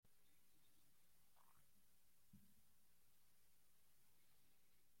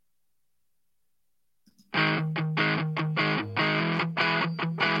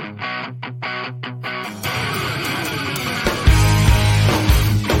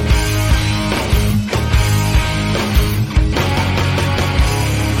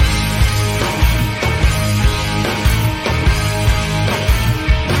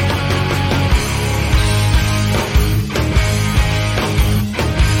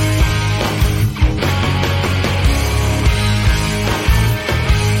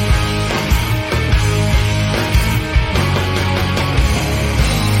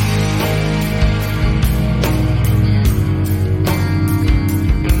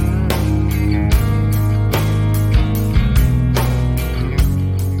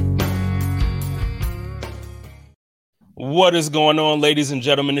What is going on, ladies and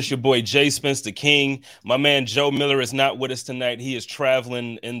gentlemen? It's your boy Jay Spence the King. My man Joe Miller is not with us tonight. He is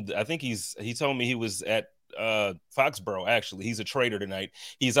traveling, and I think he told me he was at Foxborough. Actually, he's a trader tonight.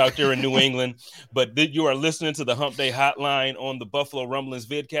 He's out there in New England. But you are listening to the Hump Day Hotline on the Buffalo Rumblings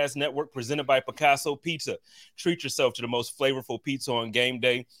Vidcast Network, presented by Picasso Pizza. Treat yourself to the most flavorful pizza on game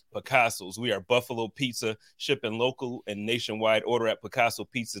day. Picasso's. We are Buffalo Pizza, shipping local and nationwide. Order at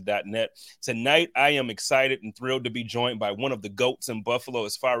PicassoPizza.net. Tonight, I am excited and thrilled to be joined by one of the GOATs in Buffalo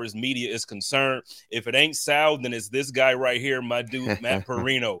as far as media is concerned. If it ain't Sal, then it's this guy right here, my dude, Matt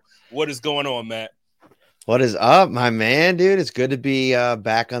Perino. What is going on, Matt? What is up, my man, dude? It's good to be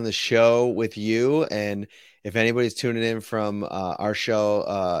back on the show with you. And if anybody's tuning in from our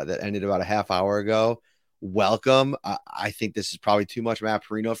show that ended about a half hour ago, welcome. I think this is probably too much Matt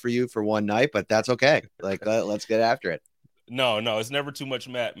Perino for you for one night, but that's okay. Let's get after it. No, it's never too much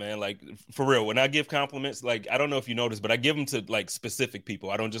Matt, man. Like, for real, when I give compliments, like, I don't know if you noticed, but I give them to like specific people.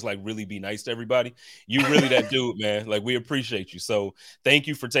 I don't just like really be nice to everybody. You really that dude, man. Like, we appreciate you. So thank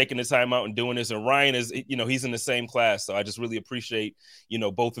you for taking the time out and doing this. And Ryan is, he's in the same class. So I just really appreciate,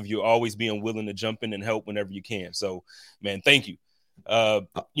 both of you always being willing to jump in and help whenever you can. So, man, thank you.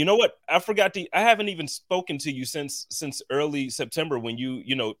 You know what? I haven't even spoken to you since early September when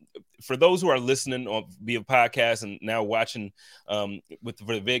for those who are listening on via podcast and now watching for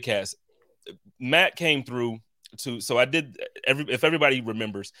the vidcast, Matt came through so I did if everybody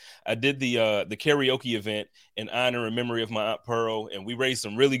remembers, I did the karaoke event in honor and memory of my Aunt Pearl, and we raised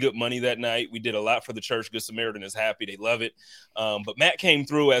some really good money that night. We did a lot for the church. Good Samaritan is happy. They love it. But Matt came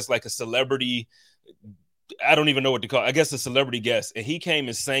through as like a celebrity. I don't even know what to call it. I guess a celebrity guest. And he came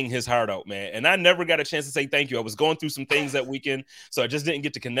and sang his heart out, man. And I never got a chance to say thank you. I was going through some things that weekend, so I just didn't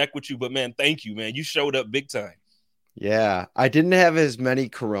get to connect with you. But, man, thank you, man. You showed up big time. Yeah, I didn't have as many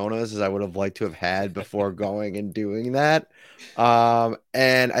Coronas as I would have liked to have had before going and doing that.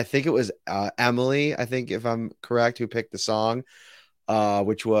 And I think it was Emily, I think, if I'm correct, who picked the song,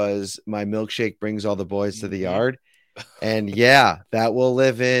 which was My Milkshake Brings All the Boys to the Yard. And, yeah, that will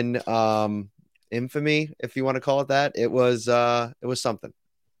live in infamy, if you want to call it that. It was something.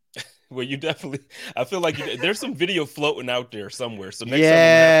 Well, you definitely. I feel like there's some video floating out there somewhere. So next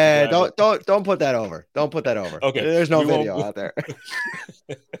time don't put that over. Don't put that over. Okay, there's no video out there.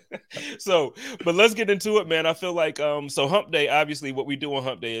 So, but let's get into it, man. I feel like so Hump Day. Obviously, what we do on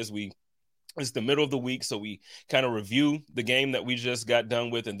Hump Day is it's the middle of the week, so we kind of review the game that we just got done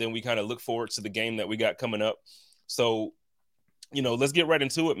with, and then we kind of look forward to the game that we got coming up. So, let's get right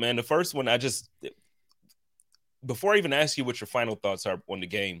into it, man. The first one, before I even ask you what your final thoughts are on the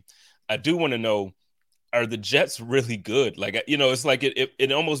game, I do want to know, are the Jets really good? Like, it's like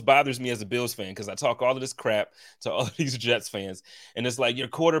it almost bothers me as a Bills fan because I talk all of this crap to all of these Jets fans. And it's like, your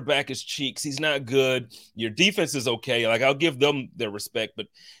quarterback is cheeks. He's not good. Your defense is okay. Like, I'll give them their respect, but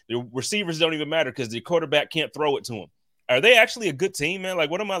the receivers don't even matter because the quarterback can't throw it to them. Are they actually a good team, man? Like,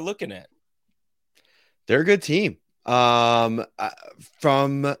 what am I looking at? They're a good team. I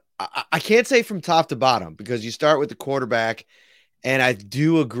can't say from top to bottom because you start with the quarterback. And I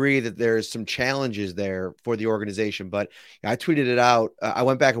do agree that there's some challenges there for the organization, but I tweeted it out. I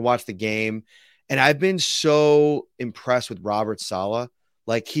went back and watched the game, and I've been so impressed with Robert Saleh.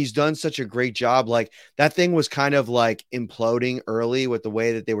 Like, he's done such a great job. Like, that thing was kind of like imploding early with the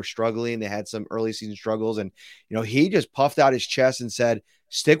way that they were struggling. They had some early season struggles, and, he just puffed out his chest and said,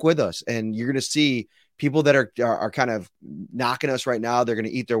 stick with us. And you're going to see people that are kind of knocking us right now. They're going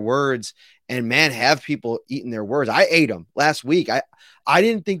to eat their words, and man, have people eating their words. I ate them last week. I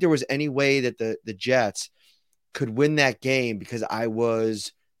didn't think there was any way that the Jets could win that game because I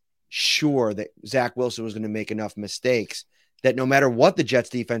was sure that Zach Wilson was going to make enough mistakes that no matter what the Jets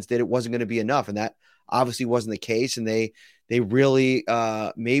defense did, it wasn't going to be enough. And that obviously wasn't the case. And they really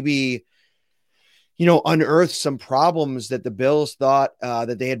maybe unearthed some problems that the Bills thought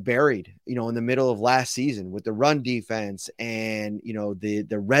that they had buried, in the middle of last season with the run defense and,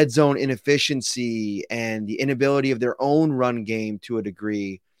 the red zone inefficiency and the inability of their own run game to a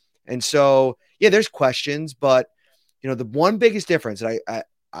degree. And so, yeah, there's questions, but, the one biggest difference that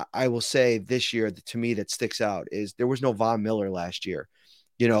I will say this year to me that sticks out is there was no Von Miller last year.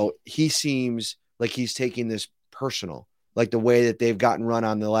 He seems like he's taking this personal, like the way that they've gotten run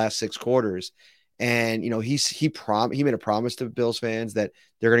on the last 6 quarters. And, he made a promise to Bills fans that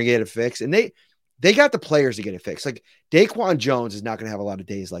they're going to get it fixed. And they got the players to get it fixed. Like, Daquan Jones is not going to have a lot of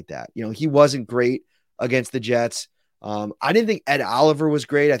days like that. He wasn't great against the Jets. I didn't think Ed Oliver was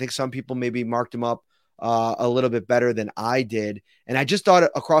great. I think some people maybe marked him up a little bit better than I did. And I just thought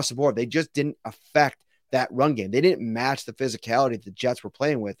across the board, they just didn't affect that run game. They didn't match the physicality that the Jets were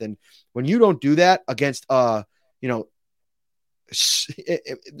playing with. And when you don't do that against,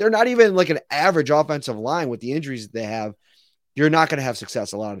 they're not even like an average offensive line with the injuries that they have. You're not going to have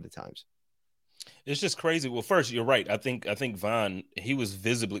success a lot of the times. It's just crazy. Well, first, you're right. I think Von, he was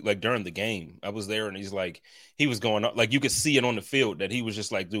visibly like during the game. I was there and he's like, he was going up. Like you could see it on the field that he was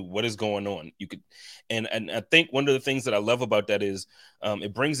just like, dude, what is going on? You could, and I think one of the things that I love about that is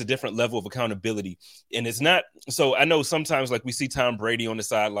it brings a different level of accountability. And it's not so I know sometimes like we see Tom Brady on the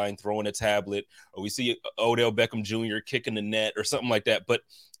sideline throwing a tablet, or we see Odell Beckham Jr. kicking the net or something like that. But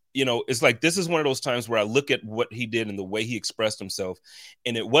it's like this is one of those times where I look at what he did and the way he expressed himself,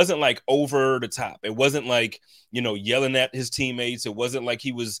 and it wasn't like over the top. It wasn't like, yelling at his teammates. It wasn't like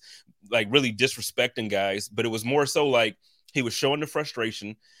he was like really disrespecting guys, but it was more so like he was showing the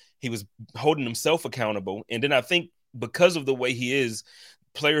frustration. He was holding himself accountable. And then I think because of the way he is,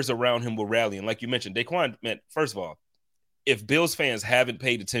 players around him will rally. And like you mentioned, Daquan, man, first of all, if Bills fans haven't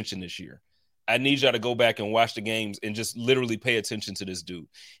paid attention this year, I need y'all to go back and watch the games and just literally pay attention to this dude.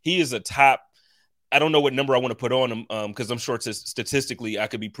 He is a top. I don't know what number I want to put on him because I'm sure statistically I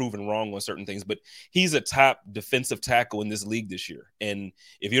could be proven wrong on certain things, but he's a top defensive tackle in this league this year. And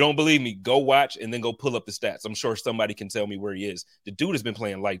if you don't believe me, go watch and then go pull up the stats. I'm sure somebody can tell me where he is. The dude has been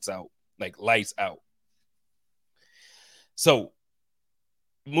playing lights out, like lights out. So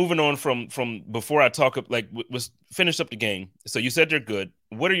moving on from before I talk up, like was finish up the game. So you said they're good.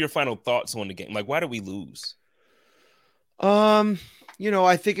 What are your final thoughts on the game? Like, why did we lose? I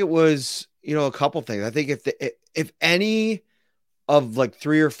think it was, a couple things. I think if any of like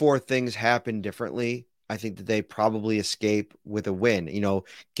 3 or 4 things happen differently, I think that they probably escape with a win.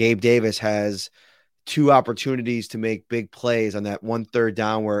 Gabe Davis has 2 opportunities to make big plays on that 1 3rd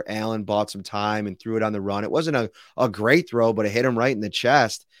down where Allen bought some time and threw it on the run. It wasn't a great throw, but it hit him right in the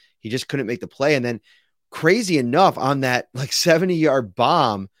chest. He just couldn't make the play. And then crazy enough on that like 70-yard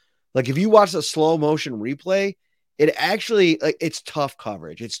bomb, like if you watch the slow motion replay, it actually like it's tough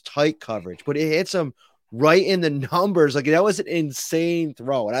coverage. It's tight coverage, but it hits him right in the numbers. Like that was an insane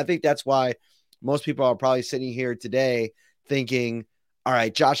throw. And I think that's why most people are probably sitting here today thinking, all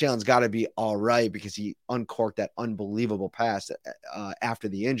right, Josh Allen's got to be all right because he uncorked that unbelievable pass after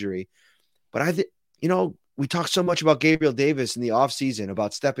the injury. But I think, we talked so much about Gabriel Davis in the offseason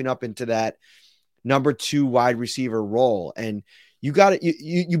about stepping up into that number 2 wide receiver role. And you got to,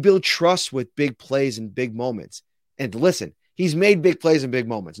 you build trust with big plays and big moments. And listen, he's made big plays and big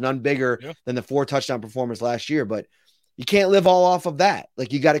moments, none bigger than the 4 touchdown performance last year, but you can't live all off of that.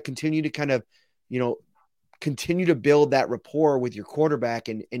 Like you got to continue to kind of, continue to build that rapport with your quarterback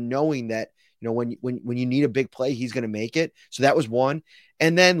and knowing that, when you need a big play, he's going to make it. So that was one.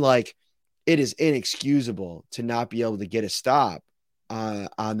 And then like, it is inexcusable to not be able to get a stop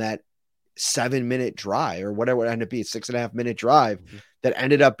on that 7-minute drive or whatever it ended up being, 6.5-minute drive that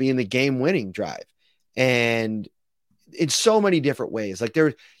ended up being the game winning drive. And in so many different ways, like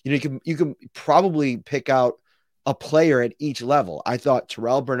there, you can probably pick out a player at each level. I thought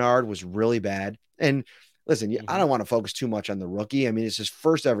Terrell Bernard was really bad. And listen, I don't want to focus too much on the rookie. I mean, it's his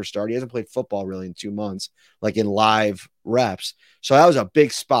first ever start. He hasn't played football really in 2 months, like in live reps. So that was a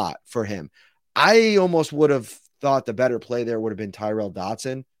big spot for him. I almost would have thought the better play there would have been Tyrel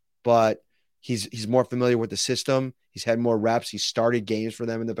Dotson, but he's more familiar with the system. He's had more reps. He started games for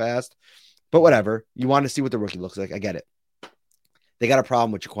them in the past, but whatever. You want to see what the rookie looks like. I get it. They got a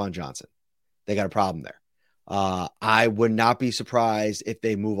problem with Jaquan Johnson. They got a problem there. I would not be surprised if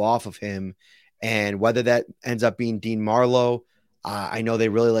they move off of him. And whether that ends up being Dean Marlowe, I know they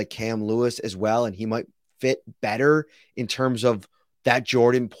really like Cam Lewis as well, and he might fit better in terms of that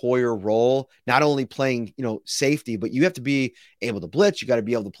Jordan Poyer role, not only playing, safety, but you have to be able to blitz. You got to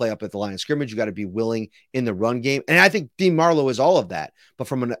be able to play up at the line of scrimmage. You got to be willing in the run game. And I think Dean Marlowe is all of that. But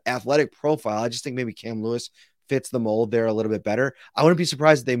from an athletic profile, I just think maybe Cam Lewis fits the mold there a little bit better. I wouldn't be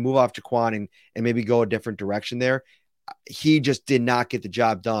surprised if they move off Jaquan and maybe go a different direction there. He just did not get the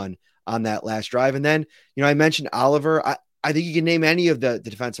job done on that last drive. And then, I mentioned Oliver. I think you can name any of the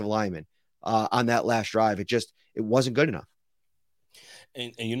defensive linemen on that last drive. It wasn't good enough.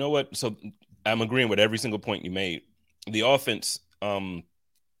 And you know what? So I'm agreeing with every single point you made. The offense, I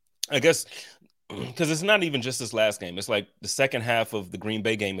guess, because it's not even just this last game. It's like the second half of the Green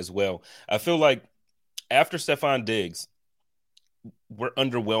Bay game as well. I feel like after Stephon Diggs, we're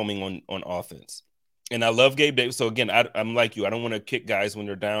underwhelming on offense. And I love Gabe Davis. So again, I'm like you. I don't want to kick guys when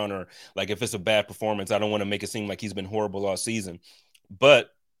they're down, or like if it's a bad performance, I don't want to make it seem like he's been horrible all season. But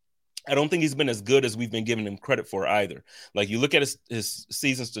I don't think he's been as good as we've been giving him credit for either. Like you look at his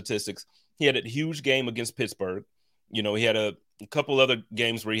season statistics, he had a huge game against Pittsburgh. He had a couple other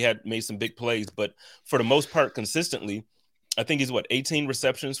games where he had made some big plays, but for the most part, consistently, I think he's 18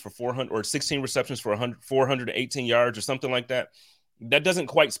 receptions for 400 or 16 receptions for 418 yards or something like that. That doesn't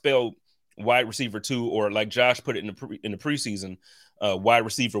quite spell wide receiver 2, or like Josh put it in the preseason, wide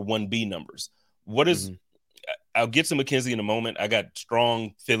receiver 1B numbers. What is? Mm-hmm. I'll get to McKenzie in a moment. I got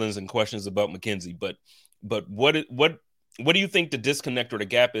strong feelings and questions about McKenzie, but what do you think the disconnect or the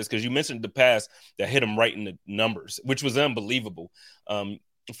gap is? Because you mentioned the pass that hit him right in the numbers, which was unbelievable.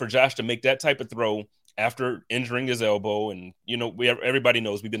 For Josh to make that type of throw after injuring his elbow, and everybody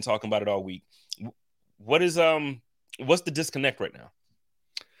knows we've been talking about it all week. What's the disconnect right now?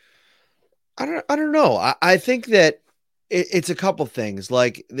 I don't know. I think that it's a couple things.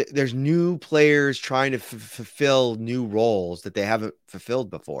 Like there's new players trying to fulfill new roles that they haven't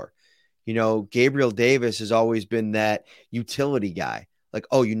fulfilled before. Gabriel Davis has always been that utility guy. Like,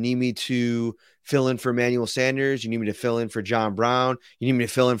 oh, you need me to fill in for Emmanuel Sanders. You need me to fill in for John Brown. You need me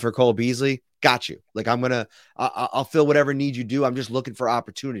to fill in for Cole Beasley. Got you. Like, I'll fill whatever need you do. I'm just looking for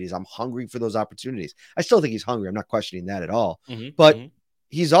opportunities. I'm hungry for those opportunities. I still think he's hungry. I'm not questioning that at all. But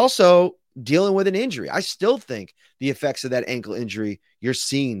he's also dealing with an injury. I still think the effects of that ankle injury, you're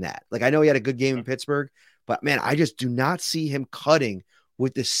seeing that. Like, I know he had a good game in Pittsburgh, but man, I just do not see him cutting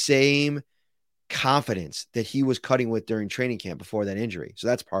with the same confidence that he was cutting with during training camp before that injury. So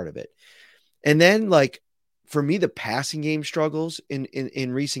that's part of it. And then, like, for me, the passing game struggles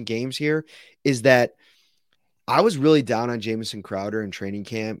in recent games here is that I was really down on Jamison Crowder in training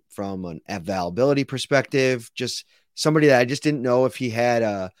camp from an availability perspective, just somebody that I just didn't know if he had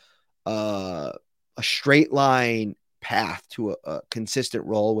a straight line path to a consistent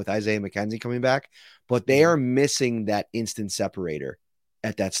role with Isaiah McKenzie coming back, but they are missing that instant separator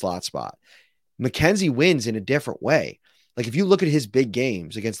at that slot spot. McKenzie wins in a different way. Like, if you look at his big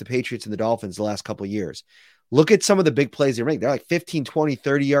games against the Patriots and the Dolphins the last couple of years, look at some of the big plays they make. They're like 15, 20,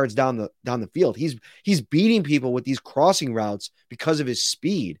 30 yards down the field. He's beating people with these crossing routes because of his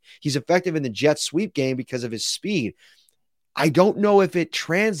speed. He's effective in the jet sweep game because of his speed. I don't know if it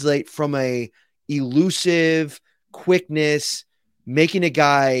translates from a elusive quickness, making a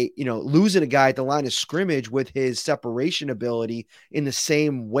guy, losing a guy at the line of scrimmage with his separation ability in the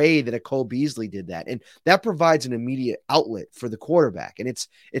same way that a Cole Beasley did that. And that provides an immediate outlet for the quarterback. And it's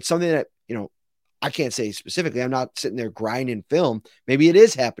something that, I can't say specifically. I'm not sitting there grinding film. Maybe it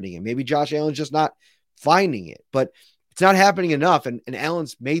is happening, and maybe Josh Allen's just not finding it, but it's not happening enough. And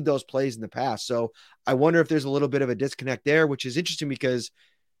Allen's made those plays in the past. So I wonder if there's a little bit of a disconnect there, which is interesting because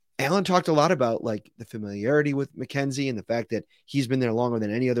Allen talked a lot about like the familiarity with McKenzie and the fact that he's been there longer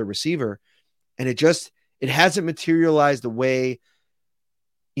than any other receiver. And it hasn't materialized the way,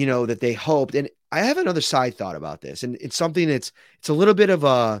 that they hoped. And I have another side thought about this, and it's something it's a little bit of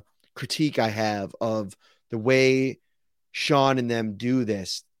a critique I have of the way Sean and them do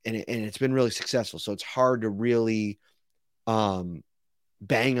this. And it's been really successful. So it's hard to really bang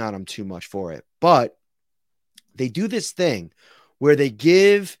on them too much for it. But they do this thing where they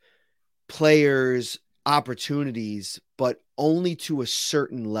give players opportunities, but only to a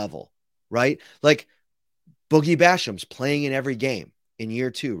certain level, right? Like Boogie Basham's playing in every game in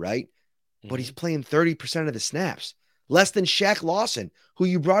year 2, right? But he's playing 30% of the snaps, less than Shaq Lawson, who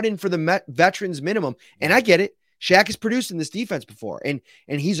you brought in for the veterans minimum. And I get it. Shaq has produced in this defense before, and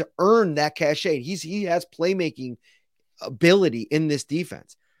he's earned that cachet. He has playmaking ability in this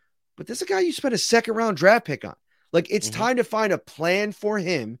defense. But this is a guy you spent a second-round draft pick on. Like, it's time to find a plan for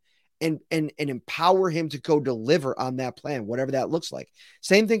him and empower him to go deliver on that plan, whatever that looks like.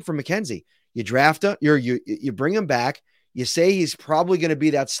 Same thing for McKenzie. You draft him, you bring him back. You say he's probably going to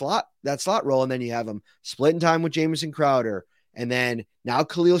be that slot role, and then you have him splitting time with Jamison Crowder, and then now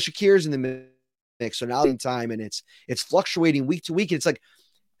Khalil Shakir's in the mix. So now in time, and it's fluctuating week to week. And it's like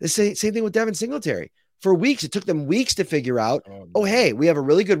the same thing with Devin Singletary. For weeks, it took them weeks to figure out, hey, we have a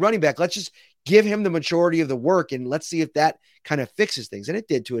really good running back. Let's just give him the majority of the work, and let's see if that kind of fixes things. And it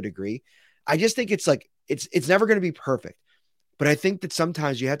did to a degree. I just think it's like it's never going to be perfect. But I think that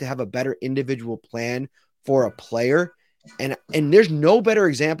sometimes you have to have a better individual plan for a player. And there's no better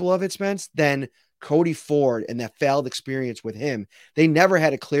example of it, Spence, than Cody Ford and that failed experience with him. They never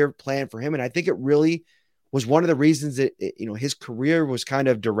had a clear plan for him. And I think it really was one of the reasons that, his career was kind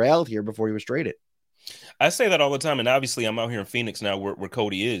of derailed here before he was traded. I say that all the time, and obviously I'm out here in Phoenix now where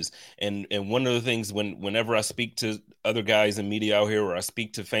Cody is. And one of the things whenever I speak to other guys in media out here, or I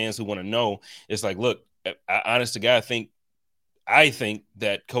speak to fans who want to know, it's like, look, honest to God, I think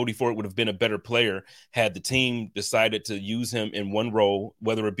that Cody Ford would have been a better player had the team decided to use him in one role,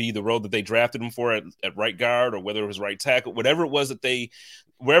 whether it be the role that they drafted him for at right guard, or whether it was right tackle, whatever it was that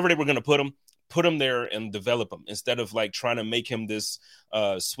wherever they were going to put him put him there and develop him instead of like trying to make him this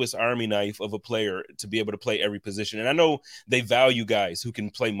Swiss Army knife of a player to be able to play every position. And I know they value guys who can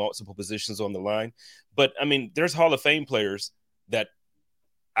play multiple positions on the line, but I mean, there's Hall of Fame players that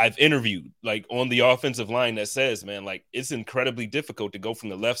I've interviewed like on the offensive line that says, man, like it's incredibly difficult to go from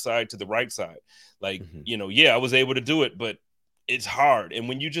the left side to the right side. Like, I was able to do it, but it's hard. And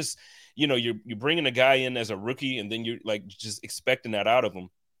when you just, you're bringing a guy in as a rookie and then you're like just expecting that out of him.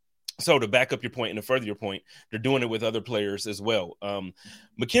 So to back up your point and to further your point, they're doing it with other players as well.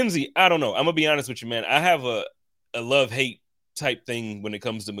 McKenzie, I don't know. I'm gonna be honest with you, man. I have a love-hate type thing when it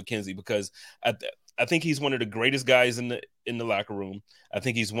comes to McKenzie because I think he's one of the greatest guys in the locker room. I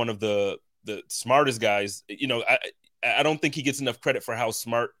think he's one of the smartest guys. I don't think he gets enough credit for how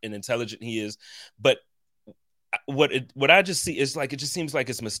smart and intelligent he is, but what I just see is like it just seems like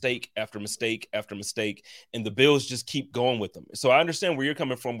it's mistake after mistake after mistake, and the Bills just keep going with them. So I understand where you're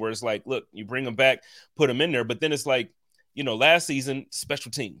coming from, where it's like, look, you bring him back, put him in there, but then it's like, last season special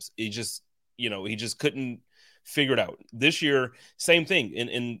teams, he just couldn't figure it out. This year, same thing.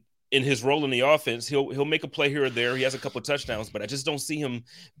 In his role in the offense, he'll make a play here or there. He has a couple of touchdowns, but I just don't see him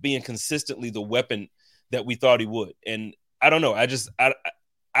being consistently the weapon that we thought he would. And I don't know.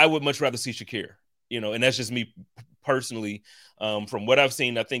 I would much rather see Shakir. And that's just me personally. From what I've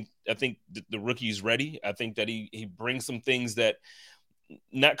seen, I think the rookie's ready. I think that he brings some things that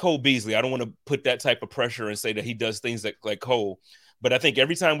not Cole Beasley. I don't want to put that type of pressure and say that he does things like Cole, but I think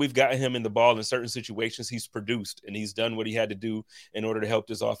every time we've gotten him in the ball in certain situations, he's produced and he's done what he had to do in order to help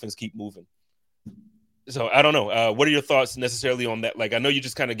this offense keep moving. So I don't know. What are your thoughts necessarily on that? Like, I know you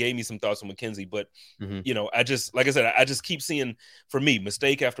just kind of gave me some thoughts on McKenzie, but I just keep seeing, for me,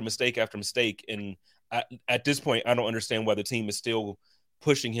 mistake after mistake after mistake. And at this point, I don't understand why the team is still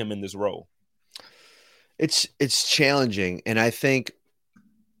pushing him in this role. It's challenging. And I think,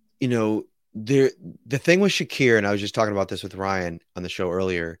 the thing with Shakir, and I was just talking about this with Ryan on the show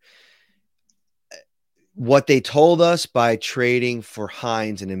earlier, what they told us by trading for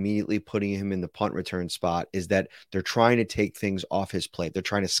Hines and immediately putting him in the punt return spot is that they're trying to take things off his plate. They're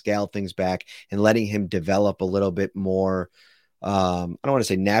trying to scale things back and letting him develop a little bit more. I don't want to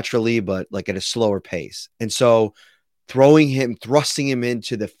say naturally, but like at a slower pace. And so thrusting him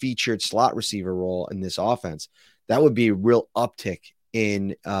into the featured slot receiver role in this offense, that would be a real uptick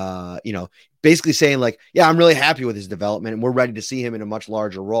in, basically saying like, yeah, I'm really happy with his development and we're ready to see him in a much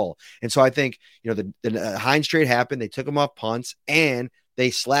larger role. And so I think, the Hines trade happened. They took him off punts and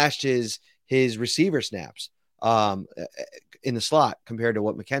they slashed his receiver snaps in the slot compared to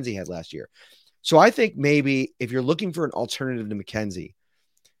what McKenzie had last year. So I think maybe if you're looking for an alternative to McKenzie,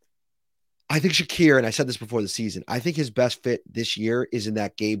 I think Shakir, and I said this before the season, I think his best fit this year is in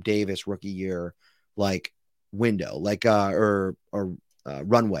that Gabe Davis rookie year, like window, like, or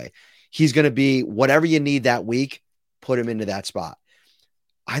runway. He's going to be whatever you need that week, put him into that spot.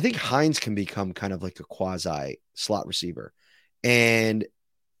 I think Hines can become kind of like a quasi slot receiver. And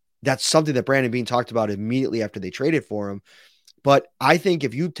that's something that Brandon Beane talked about immediately after they traded for him. But I think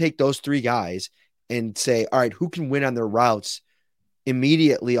if you take those three guys and say, all right, who can win on their routes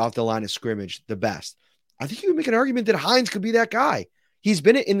immediately off the line of scrimmage the best, I think you would make an argument that Hines could be that guy. He's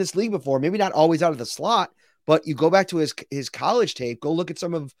been in this league before, maybe not always out of the slot, but you go back to his college tape, go look at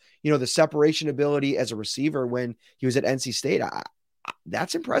some of, the separation ability as a receiver when he was at NC State.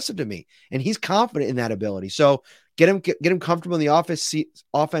 That's impressive to me. And he's confident in that ability. So get him comfortable in the offense,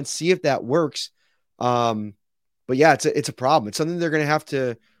 see if that works. But yeah, it's a problem. It's something they're going to have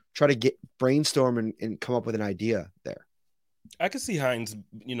to try to brainstorm and come up with an idea there. I could see Hines,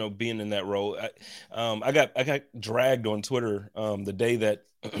 being in that role. I got dragged on Twitter the day that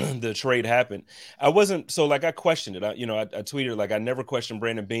the trade happened. I questioned it. I tweeted like, I never questioned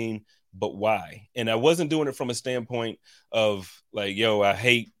Brandon Beane, but why? And I wasn't doing it from a standpoint of like, I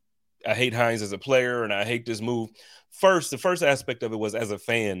hate Hines as a player and I hate this move. The first aspect of it was as a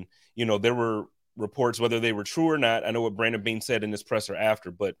fan, there were reports, whether they were true or not. I know what Brandon Beane said in his presser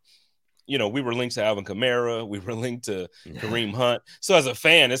after, but we were linked to Alvin Kamara. We were linked to Kareem Hunt. So as a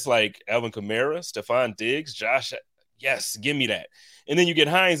fan, it's like Alvin Kamara, Stephon Diggs, Josh. Yes, give me that. And then you get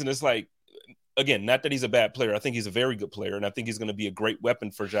Hines, and it's like, again, not that he's a bad player. I think he's a very good player, and I think he's going to be a great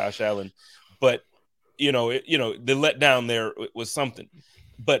weapon for Josh Allen. But the letdown there was something.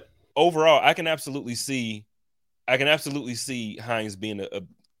 But overall, I can absolutely see Hines being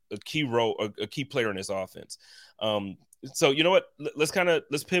a key role, a key player in this offense. So you know what? Let's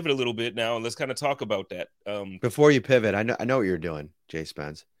pivot a little bit now and let's kind of talk about that. Before you pivot, I know what you're doing, Jay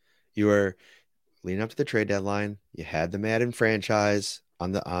Spence. You were leading up to the trade deadline. You had the Madden franchise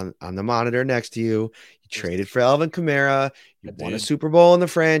on the monitor next to you. You traded for Alvin Kamara. You won a did. Super Bowl in the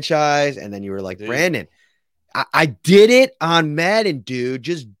franchise, and then you were like, did. Brandon, I did it on Madden, dude.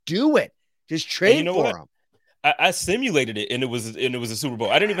 Just do it. Just trade you know for what? him. I simulated it, and it was a Super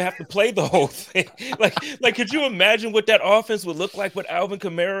Bowl. I didn't even have to play the whole thing. like, could you imagine what that offense would look like with Alvin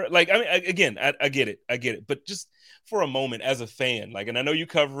Kamara? Like, I mean, again, I get it, but just for a moment, as a fan, like, and I know you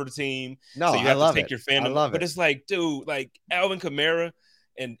cover the team, No, so you I have love to take it. your I fandom, love but it. it's like, dude, like Alvin Kamara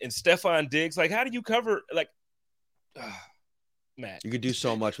and Stephon Diggs, like, how do you cover like? Matt, You could do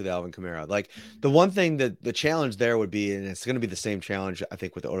so much with Alvin Kamara. Like the one thing that the challenge there would be, and it's going to be the same challenge, I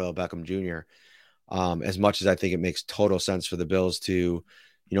think, with Odell Beckham Jr. As much as I think it makes total sense for the Bills to,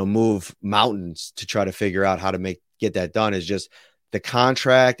 move mountains to try to figure out how to get that done, is just the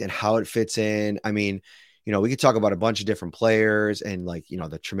contract and how it fits in. I mean, we could talk about a bunch of different players and like,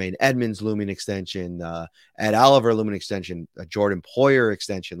 the Tremaine Edmonds looming extension, Ed Oliver looming extension, Jordan Poyer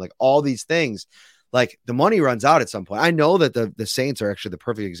extension, like all these things. Like the money runs out at some point. I know that the Saints are actually the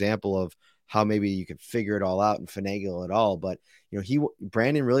perfect example of how maybe you can figure it all out and finagle it all. But,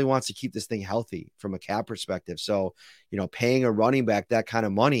 Brandon really wants to keep this thing healthy from a cap perspective. So, paying a running back that kind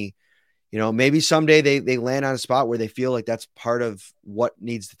of money, maybe someday they land on a spot where they feel like that's part of what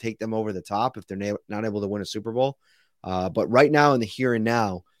needs to take them over the top if they're not able to win a Super Bowl. But right now in the here and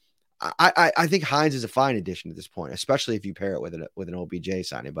now, I think Hines is a fine addition at this point, especially if you pair it with an OBJ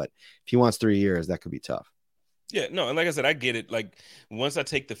signing. But if he wants 3 years, that could be tough. Yeah, no, and like I said, I get it. Like once I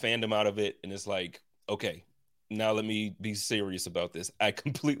take the fandom out of it, and it's like, okay, now let me be serious about this. I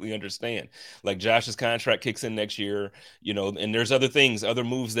completely understand. Like Josh's contract kicks in next year, and there's other things, other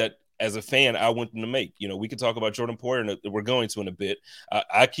moves that as a fan I want them to make. We could talk about Jordan Poyer, and we're going to in a bit.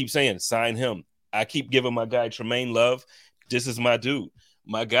 I keep saying sign him. I keep giving my guy Tremaine love. This is my dude.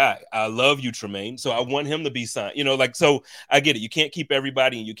 My guy, I love you, Tremaine. So I want him to be signed. So I get it. You can't keep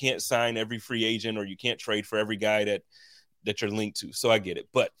everybody, and you can't sign every free agent, or you can't trade for every guy that you're linked to. So I get it.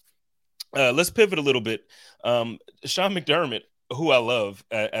 But let's pivot a little bit. Sean McDermott, who I love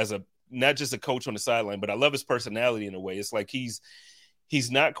as not just a coach on the sideline, but I love his personality in a way. It's like he's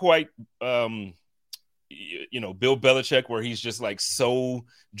not quite Bill Belichick, where he's just like so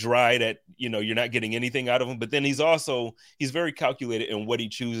dry that, you're not getting anything out of him. But then he's very calculated in what he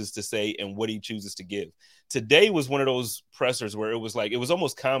chooses to say and what he chooses to give. Today was one of those pressers where it was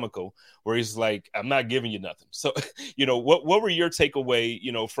almost comical, where he's like, I'm not giving you nothing. So, what were your takeaway,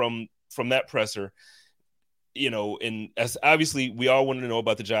 from that presser? And as obviously we all want to know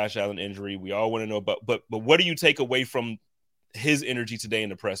about the Josh Allen injury. We all want to know about, but what do you take away from his energy today in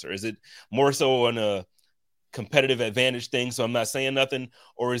the presser? Is it more so on a competitive advantage thing, so I'm not saying nothing,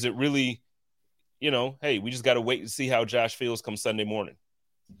 or is it really, hey, we just got to wait and see how Josh feels come Sunday morning?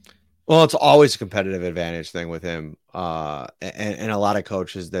 Well, it's always a competitive advantage thing with him, and a lot of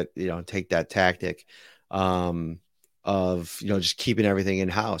coaches that take that tactic of just keeping everything in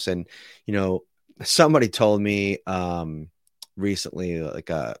house. And somebody told me recently, like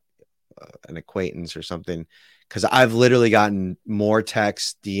an acquaintance or something, because I've literally gotten more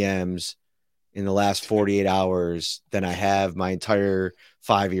texts, DMs in the last 48 hours than I have my entire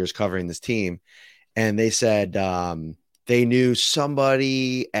 5 years covering this team. And they said they knew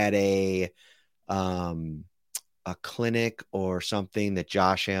somebody at a clinic or something that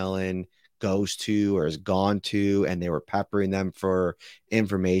Josh Allen goes to or has gone to, and they were peppering them for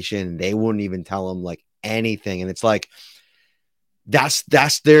information. They wouldn't even tell them like anything. And it's like, that's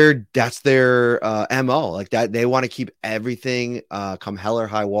their MO, like that. They want to keep everything come hell or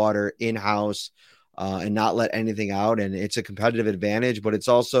high water in-house and not let anything out. And it's a competitive advantage, but it's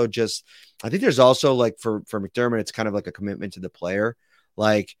also just, I think there's also like for McDermott, it's kind of like a commitment to the player.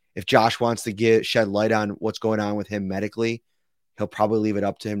 Like if Josh wants to shed light on what's going on with him medically, he'll probably leave it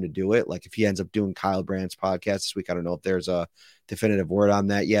up to him to do it. Like if he ends up doing Kyle Brandt's podcast this week, I don't know if there's a definitive word on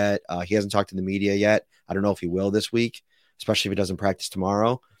that yet. He hasn't talked to the media yet. I don't know if he will this week, especially if he doesn't practice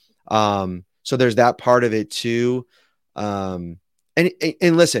tomorrow. So there's that part of it too. And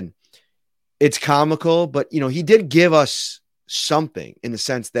listen, it's comical, but he did give us something in the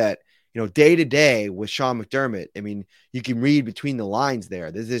sense that, day to day with Sean McDermott, I mean, you can read between the lines there.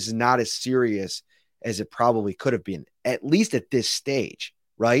 This is not as serious as it probably could have been, at least at this stage,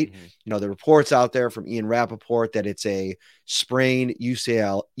 right? Mm-hmm. The reports out there from Ian Rappaport that it's a sprained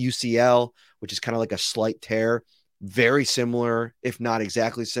UCL, which is kind of like a slight tear, very similar, if not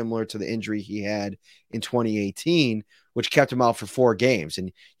exactly similar to the injury he had in 2018, which kept him out for 4 games.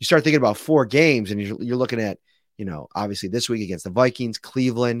 And you start thinking about 4 games and you're looking at, obviously this week against the Vikings,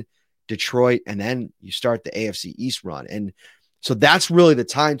 Cleveland, Detroit, and then you start the AFC East run. And so that's really the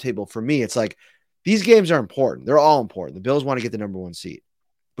timetable for me. It's like, these games are important. They're all important. The Bills want to get the number 1 seed.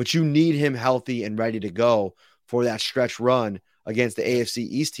 but you need him healthy and ready to go for that stretch run against the AFC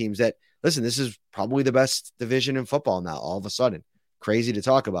East teams that, listen, this is probably the best division in football now, all of a sudden. Crazy to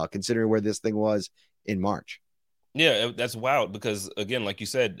talk about considering where this thing was in March. Yeah, that's wild because, again, like you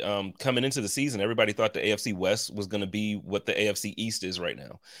said, coming into the season, everybody thought the AFC West was going to be what the AFC East is right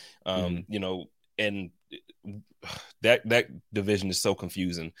now. You know, and that division is so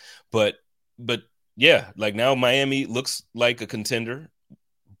confusing. But yeah, like now Miami looks like a contender.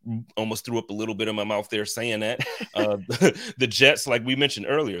 Almost threw up a little bit in my mouth there saying that. The Jets, like we mentioned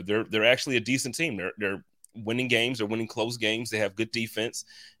earlier, they're actually a decent team. They're winning games, they're winning close games. They have good defense,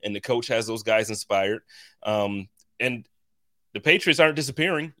 and the coach has those guys inspired. And the Patriots aren't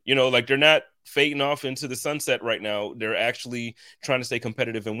disappearing. You know, like they're not fading off into the sunset right now. They're actually trying to stay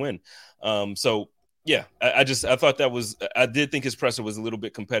competitive and win. So yeah, I thought that was, I did think his presser was a little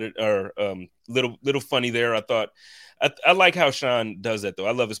bit competitive or little funny there. I thought I like how Sean does that though.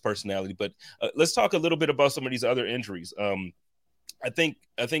 I love his personality. But let's talk a little bit about some of these other injuries. I think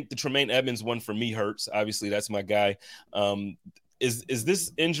the Tremaine Edmonds one for me hurts. Obviously, that's my guy. Is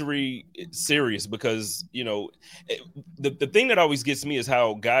this injury serious? Because, you know, the thing that always gets me is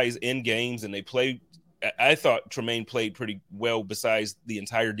how guys in games and they play. I thought Tremaine played pretty well besides the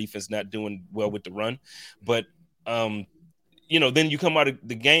entire defense not doing well with the run. But, you know, then you come out of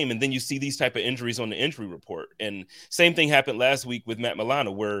the game and then you see these type of injuries on the injury report. And same thing happened last week with Matt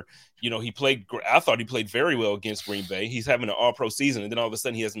Milano where, you know, I thought he played very well against Green Bay. He's having an all-pro season. And then all of a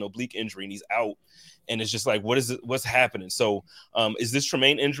sudden he has an oblique injury and he's out. And it's just like, what's happening? So is this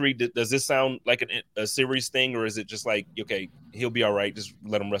Tremaine injury? Does this sound like a serious thing? Or is it just like, okay, he'll be all right. Just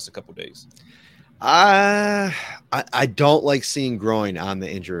let him rest a couple days. I don't like seeing groin on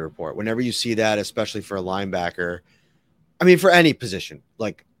the injury report. Whenever you see that, especially for a linebacker, I mean, for any position,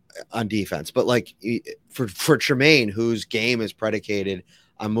 like on defense, but like for Tremaine, whose game is predicated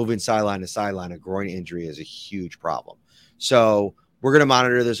on moving sideline to sideline, a groin injury is a huge problem. So we're going to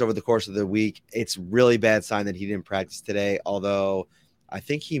monitor this over the course of the week. It's really bad sign that he didn't practice today, although I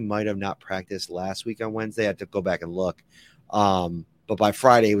think he might have not practiced last week on Wednesday. I have to go back and look. But by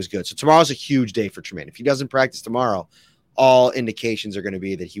Friday, he was good. So tomorrow's a huge day for Tremaine. If he doesn't practice tomorrow, all indications are going to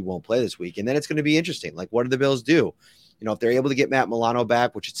be that he won't play this week. And then it's going to be interesting. Like, what do the Bills do? You know, if they're able to get Matt Milano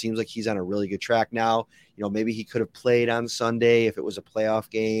back, which it seems like he's on a really good track now, you know, maybe he could have played on Sunday if it was a playoff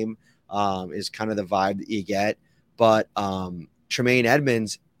game, is kind of the vibe that you get. But Tremaine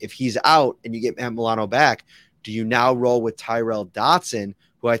Edmonds, if he's out and you get Matt Milano back, do you now roll with Tyrel Dotson,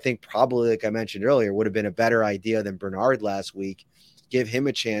 who I think probably, like I mentioned earlier, would have been a better idea than Bernard last week? Give him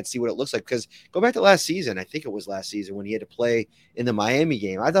a chance, see what it looks like. Because go back to last season, I think it was last season when he had to play in the Miami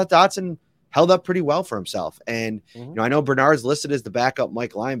game. I thought Dotson held up pretty well for himself. And, you know, I know Bernard's listed as the backup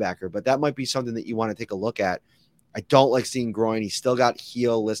Mike linebacker, but that might be something that you want to take a look at. I don't like seeing groin. He's still got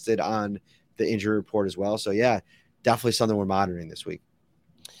heel listed on the injury report as well. So, yeah, definitely something we're monitoring this week.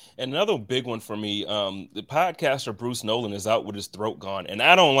 And another big one for me, the podcaster Bruce Nolan is out with his throat gone, and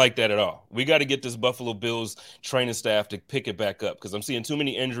I don't like that at all. We got to get this Buffalo Bills training staff to pick it back up because I'm seeing too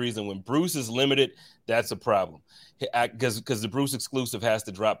many injuries, and when Bruce is limited, that's a problem. Because the Bruce exclusive has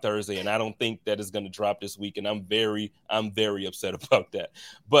to drop Thursday, and I don't think that is going to drop this week, and I'm very upset about that.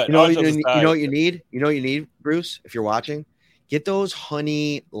 But you know what you need? You know what you need, Bruce, if you're watching? Get those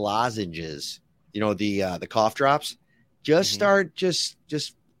honey lozenges, you know, the cough drops. Just start just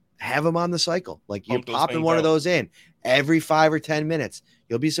have them on the cycle. Like you're popping one of those in every 5 or 10 minutes.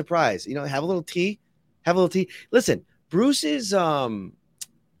 You'll be surprised. You know, have a little tea. Listen, Bruce is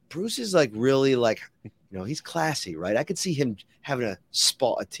like really like, you know, he's classy, right? I could see him having a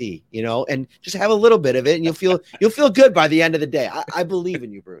spot of tea, you know, and just have a little bit of it and you'll feel good by the end of the day. I believe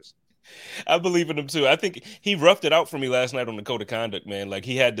in you, Bruce. I believe in him too. I think he roughed it out for me last night on the Code of Conduct, man. Like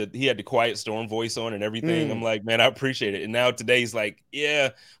he had the Quiet Storm voice on and everything. I'm like, man, I appreciate it. And now today's like, yeah,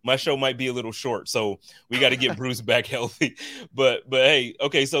 my show might be a little short, so we got to get Bruce back healthy. But hey,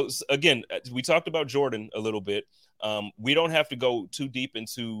 okay. So again, we talked about Jordan a little bit. We don't have to go too deep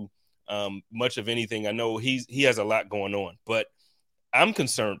into much of anything. I know he has a lot going on, but I'm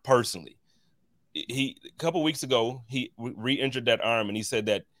concerned personally. A couple weeks ago, he re-injured that arm, and he said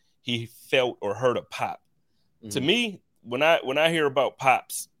that he felt or heard a pop. To me, when I hear about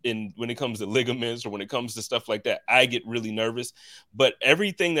pops when it comes to ligaments or when it comes to stuff like that, I get really nervous. But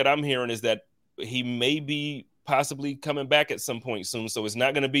everything that I'm hearing is that he may be possibly coming back at some point soon. So it's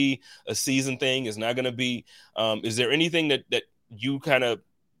not going to be a season thing. It's not going to be. Is there anything that you kind of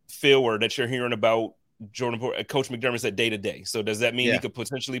feel or that you're hearing about Jordan? Coach McDermott said day to day. So does that mean he could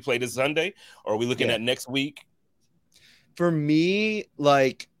potentially play this Sunday? Or are we looking at next week? For me,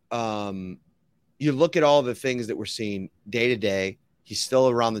 like. You look at all the things that we're seeing day to day. He's still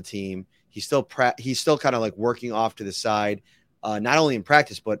around the team. He's still kind of like working off to the side, not only in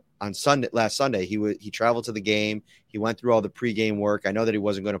practice but on last Sunday he traveled to the game. He went through all the pregame work. I know that he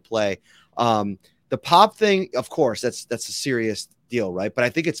wasn't going to play. The pop thing, of course, that's a serious deal, right? But I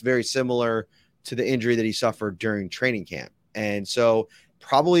think it's very similar to the injury that he suffered during training camp, and so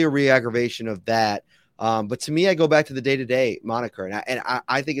probably a re-aggravation of that. But to me, I go back to the day-to-day moniker, and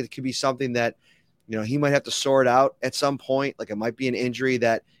I think it could be something that, he might have to sort out at some point. Like, it might be an injury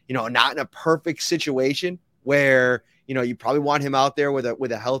that, not in a perfect situation where, you probably want him out there with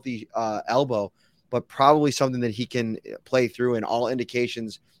a healthy elbow, but probably something that he can play through. And all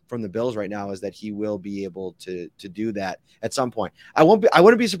indications from the Bills right now is that he will be able to do that at some point. I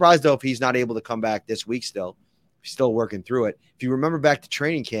wouldn't be surprised though if he's not able to come back this week still. He's still working through it. If you remember back to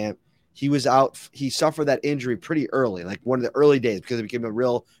training camp, he was out. He suffered that injury pretty early, like one of the early days, because it became a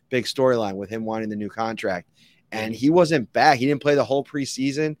real big storyline with him wanting the new contract. And he wasn't back. He didn't play the whole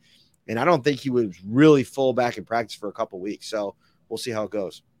preseason. And I don't think he was really full back in practice for a couple of weeks. So we'll see how it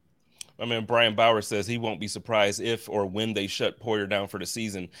goes. I mean, Brian Bauer says he won't be surprised if or when they shut Poyer down for the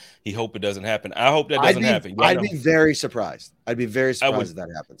season. He hope it doesn't happen. I hope that doesn't happen. I'd be very surped. I'd be very surprised if that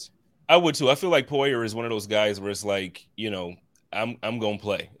happens. I would too. I feel like Poyer is one of those guys where it's like, I'm going to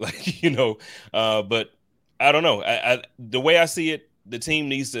play, but I don't know. The way I see it, the team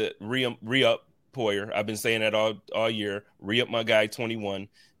needs to re-up Poyer. I've been saying that all year. Re-up my guy 21,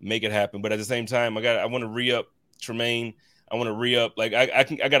 make it happen. But at the same time, I want to re-up Tremaine. I want to re-up. Like,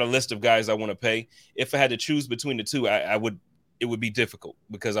 I got a list of guys I want to pay. If I had to choose between the two, it would be difficult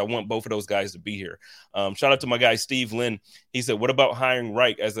because I want both of those guys to be here. Shout out to my guy, Steve Lynn. He said, what about hiring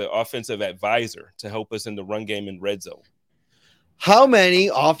Reich as an offensive advisor to help us in the run game and red zone? How many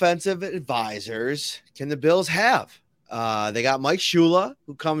offensive advisors can the Bills have? They got Mike Shula,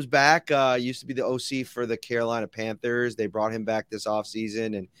 who comes back, used to be the OC for the Carolina Panthers. They brought him back this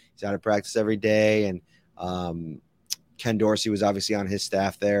offseason, and he's out of practice every day. And Ken Dorsey was obviously on his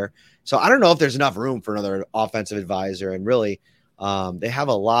staff there. So I don't know if there's enough room for another offensive advisor. And really, they have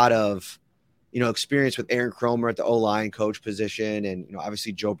a lot of, experience with Aaron Kromer at the O-line coach position. And,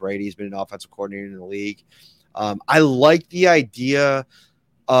 obviously Joe Brady's been an offensive coordinator in the league. I like the idea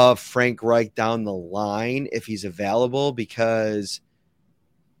of Frank Reich down the line if he's available, because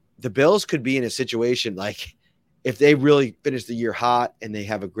the Bills could be in a situation like if they really finish the year hot and they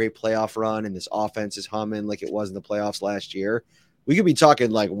have a great playoff run and this offense is humming like it was in the playoffs last year, we could be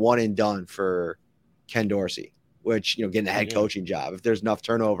talking like one and done for Ken Dorsey, which, getting a head coaching job if there's enough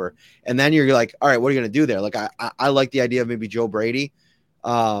turnover. And then you're like, all right, what are you going to do there? Like, I like the idea of maybe Joe Brady.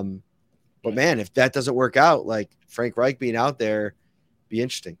 But man, if that doesn't work out, like Frank Reich being out there, be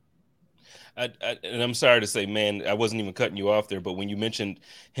interesting. And I'm sorry to say, man, I wasn't even cutting you off there, but when you mentioned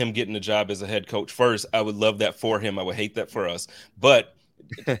him getting a job as a head coach, first, I would love that for him. I would hate that for us. But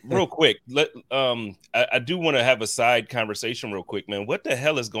real quick, I do want to have a side conversation real quick, man. What the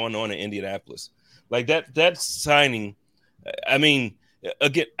hell is going on in Indianapolis? Like that signing, I mean,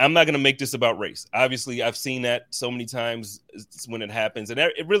 again, I'm not going to make this about race. Obviously, I've seen that so many times when it happens, and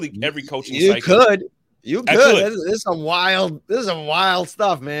every coaching cycle. You could. This is some wild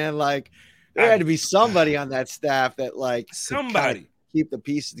stuff, man. Like, there had to be somebody on that staff that somebody keep the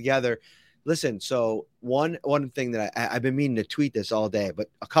pieces together. Listen, so one thing that I've been meaning to tweet this all day, but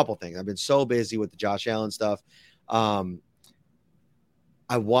a couple things. I've been so busy with the Josh Allen stuff. I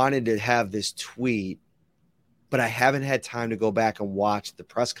wanted to have this tweet, but I haven't had time to go back and watch the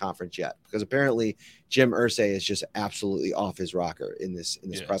press conference yet, because apparently Jim Irsay is just absolutely off his rocker in this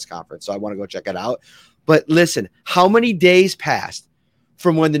press conference. So I want to go check it out. But listen, how many days passed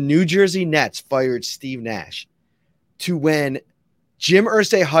from when the New Jersey Nets fired Steve Nash to when Jim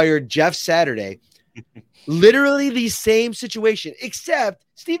Irsay hired Jeff Saturday? Literally the same situation, except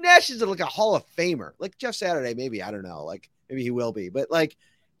Steve Nash is like a Hall of Famer. Like Jeff Saturday, maybe, I don't know. Like maybe he will be, but like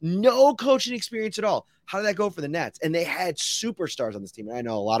no coaching experience at all. How did that go for the Nets? And they had superstars on this team. And I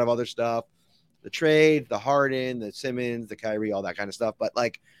know a lot of other stuff, the trade, the Harden, the Simmons, the Kyrie, all that kind of stuff. But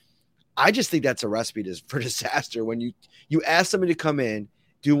like, I just think that's a recipe for disaster when you ask somebody to come in,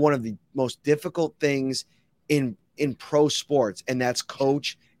 do one of the most difficult things in pro sports, and that's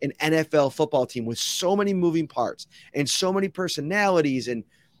coach an NFL football team with so many moving parts and so many personalities and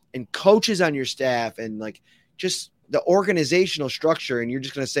coaches on your staff and like just the organizational structure. And you're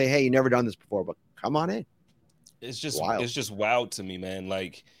just going to say, hey, you never done this before, but come on in. It's just wild. It's just wild to me, man.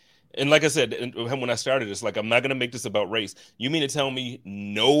 Like, and like I said, when I started, it's like, I'm not going to make this about race. You mean to tell me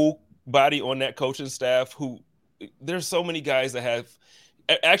nobody on that coaching staff there's so many guys that have,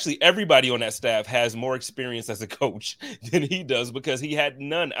 actually everybody on that staff has more experience as a coach than he does, because he had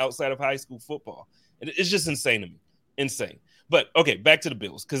none outside of high school football. It's just insane to me. Insane. But okay, back to the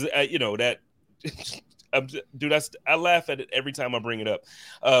Bills because you know that. Dude, I laugh at it every time I bring it up.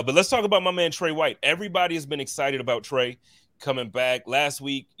 But let's talk about my man Trey White. Everybody has been excited about Trey coming back. Last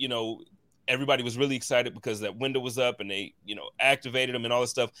week, you know, everybody was really excited because that window was up and they, you know, activated him and all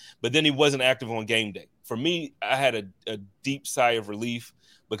this stuff. But then he wasn't active on game day. For me, I had a deep sigh of relief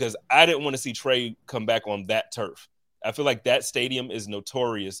because I didn't want to see Trey come back on that turf. I feel like that stadium is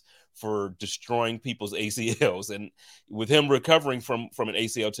notorious for destroying people's ACLs. And with him recovering from an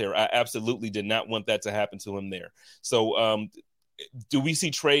ACL tear, I absolutely did not want that to happen to him there. So do we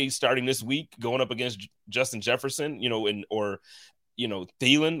see Trey starting this week going up against Justin Jefferson, you know, or you know,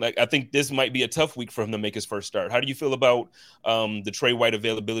 Thielen? Like, I think this might be a tough week for him to make his first start. How do you feel about the Trey White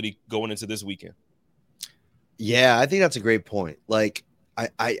availability going into this weekend? Yeah, I think that's a great point. Like,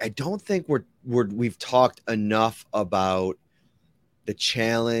 I don't think we've talked enough about the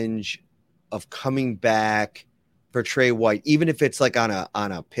challenge of coming back for Trey White, even if it's like on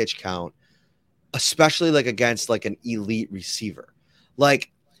a pitch count, especially like against like an elite receiver.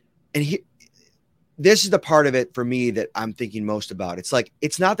 Like, and this is the part of it for me that I'm thinking most about. It's like,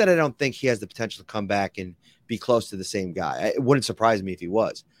 it's not that I don't think he has the potential to come back and be close to the same guy. It wouldn't surprise me if he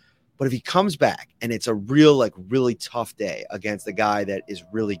was. But if he comes back and it's a really tough day against a guy that is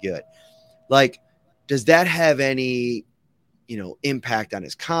really good, like, does that have any, you know, impact on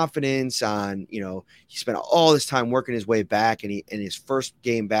his confidence? On, you know, he spent all this time working his way back, and in his first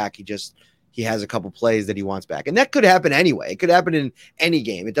game back, he has a couple plays that he wants back, and that could happen anyway. It could happen in any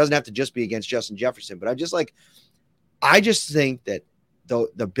game. It doesn't have to just be against Justin Jefferson. But I just think that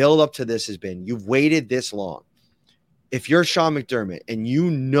the build up to this has been, you've waited this long. If you're Sean McDermott and you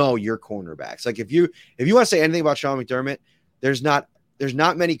know your cornerbacks, like if you want to say anything about Sean McDermott, there's not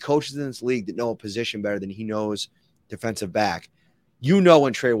many coaches in this league that know a position better than he knows defensive back. You know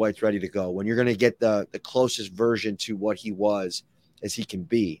when Trey White's ready to go, when you're going to get the closest version to what he was as he can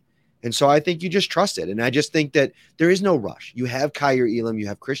be. And so I think you just trust it. And I just think that there is no rush. You have Kyer Elam, you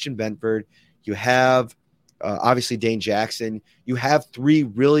have Christian Benford, you have obviously Dane Jackson. You have three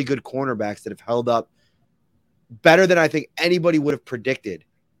really good cornerbacks that have held up better than I think anybody would have predicted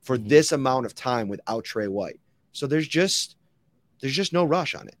for this amount of time without Trey White. So there's just no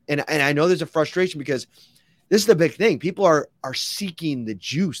rush on it. And I know there's a frustration because this is the big thing. People are seeking the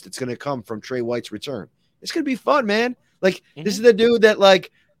juice that's going to come from Trey White's return. It's going to be fun, man. Like, this is the dude that,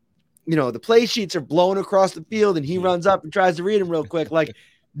 like, you know, the play sheets are blowing across the field and he runs up and tries to read them real quick. Like,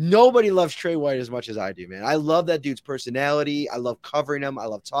 nobody loves Trey White as much as I do, man. I love that dude's personality. I love covering him. I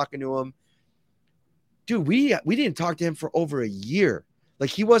love talking to him. Dude, we didn't talk to him for over a year. Like,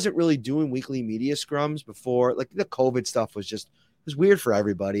 he wasn't really doing weekly media scrums before. Like, the COVID stuff was weird for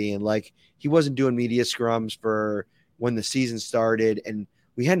everybody. And like, he wasn't doing media scrums for when the season started. And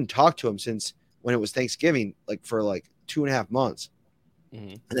we hadn't talked to him since when it was Thanksgiving, like for like 2.5 months.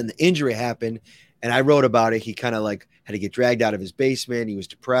 And then the injury happened and I wrote about it. He kind of like had to get dragged out of his basement. He was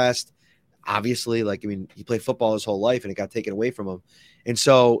depressed. Obviously, like, I mean, he played football his whole life and it got taken away from him. And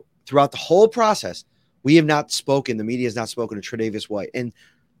so throughout the whole process, we have not spoken. The media has not spoken to Tre'Davious White. And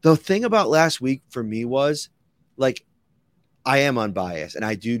the thing about last week for me was, like, I am unbiased and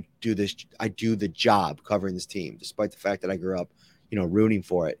I do this. I do the job covering this team, despite the fact that I grew up, you know, rooting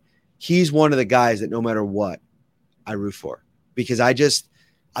for it. He's one of the guys that no matter what, I root for because I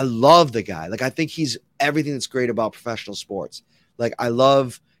love the guy. Like, I think he's everything that's great about professional sports. Like, I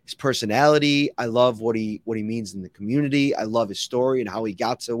love his personality. I love what he means in the community. I love his story and how he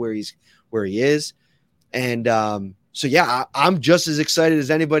got to where he is. And so, yeah, I'm just as excited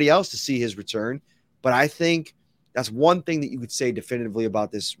as anybody else to see his return. But I think that's one thing that you could say definitively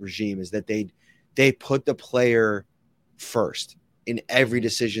about this regime is that they put the player first in every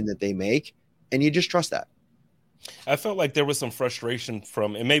decision that they make. And you just trust that. I felt like there was some frustration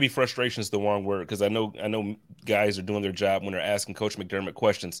from, and maybe frustration is the wrong word because I know guys are doing their job when they're asking Coach McDermott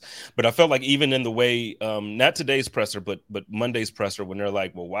questions. But I felt like even in the way, not today's presser, but Monday's presser, when they're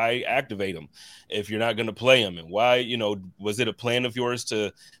like, well, why activate him if you're not going to play him? And why, you know, was it a plan of yours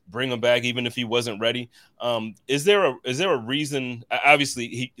to bring him back even if he wasn't ready? Is there a reason? Obviously,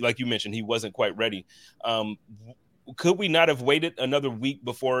 he, like you mentioned, he wasn't quite ready. Could we not have waited another week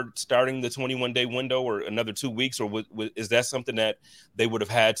before starting the 21-day window or another 2 weeks? Or is that something that they would have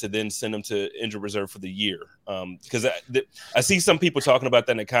had to then send him to injured reserve for the year? Because I see some people talking about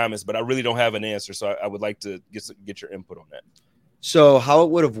that in the comments, but I really don't have an answer. So I would like to get your input on that. So how it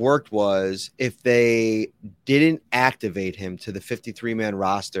would have worked was if they didn't activate him to the 53-man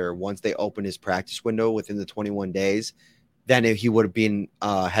roster once they opened his practice window within the 21 days, then he would have been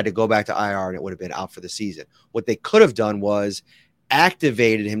had to go back to IR and it would have been out for the season. What they could have done was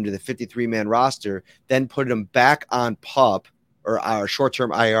activated him to the 53-man roster, then put him back on PUP or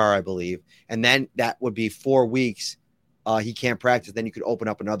short-term IR, I believe. And then that would be 4 weeks. He can't practice. Then you could open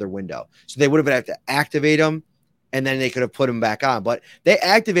up another window. So they would have had to activate him, and then they could have put him back on. But they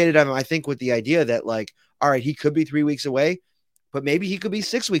activated him, I think, with the idea that, like, all right, he could be 3 weeks away, but maybe he could be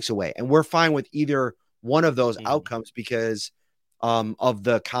 6 weeks away. And we're fine with either one of those outcomes because of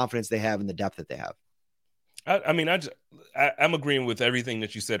the confidence they have and the depth that they have. I'm agreeing with everything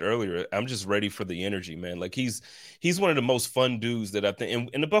that you said earlier. I'm just ready for the energy, man. Like he's one of the most fun dudes that I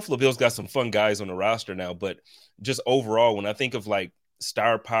think, and the Buffalo Bills got some fun guys on the roster now, but just overall, when I think of like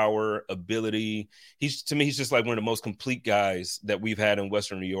star power, ability, he's just like one of the most complete guys that we've had in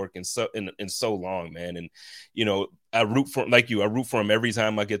Western New York in so long, man. And, you know, I root for him every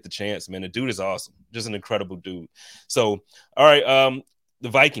time I get the chance, man. The dude is awesome. Just an incredible dude. So, all right. The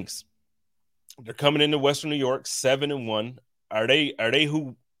Vikings, they're coming into Western New York 7-1. Are they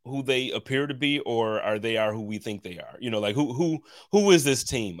who they appear to be, or are they who we think they are? You know, like who is this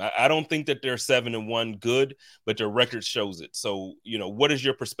team? I don't think that they're 7-1 good, but their record shows it. So, you know, what is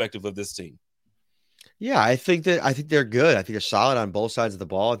your perspective of this team? Yeah, I think they're good. I think they're solid on both sides of the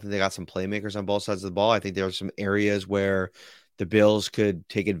ball. I think they got some playmakers on both sides of the ball. I think there are some areas where the Bills could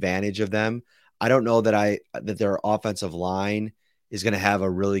take advantage of them. I don't know that their offensive line is going to have a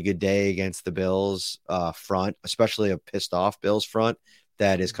really good day against the Bills front, especially a pissed off Bills front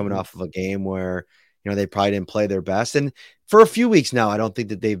that is coming off of a game where, you know, they probably didn't play their best. And for a few weeks now, I don't think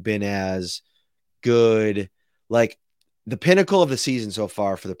that they've been as good. Like the pinnacle of the season so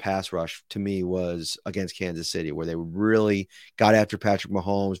far for the pass rush to me was against Kansas City, where they really got after Patrick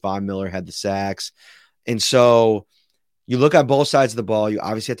Mahomes. Von Miller had the sacks. And so you look on both sides of the ball. You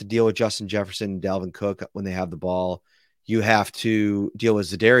obviously have to deal with Justin Jefferson and Dalvin Cook when they have the ball. You have to deal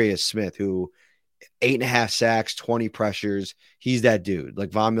with Zadarius Smith, who 8.5 sacks, 20 pressures. He's that dude. Like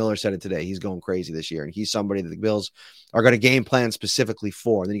Von Miller said it today. He's going crazy this year. And he's somebody that the Bills are going to game plan specifically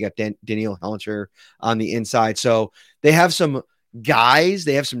for. And then you got Danielle Hunter on the inside. So they have some guys,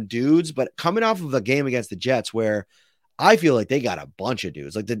 they have some dudes, but coming off of a game against the Jets where I feel like they got a bunch of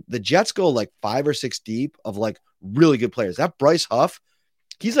dudes. Like the Jets go like 5 or 6 deep of like really good players. That Bryce Huff,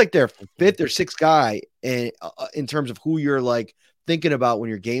 he's like their 5th or 6th guy in terms of who you're like thinking about when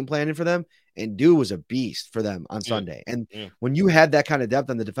you're game planning for them. And dude was a beast for them on Sunday. And when you had that kind of depth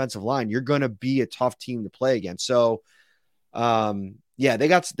on the defensive line, you're going to be a tough team to play against. So, they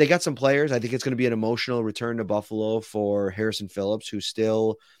got some players. I think it's going to be an emotional return to Buffalo for Harrison Phillips, who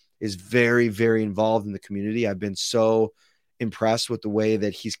still is very, very involved in the community. I've been so impressed with the way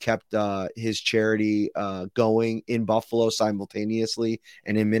that he's kept his charity going in Buffalo simultaneously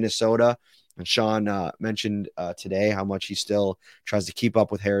and in Minnesota. And Sean mentioned today how much he still tries to keep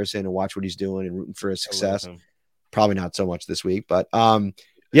up with Harrison and watch what he's doing and rooting for his success. Probably not so much this week, but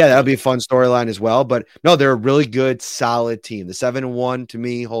that'll be a fun storyline as well. But no, they're a really good, solid team. The 7-1 to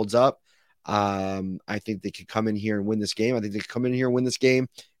me holds up. I think they could come in here and win this game. I think they could come in here and win this game.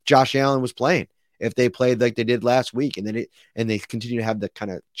 Josh Allen was playing. If they played like they did last week, and they continue to have the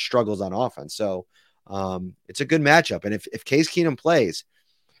kind of struggles on offense. So it's a good matchup. And if Case Keenum plays,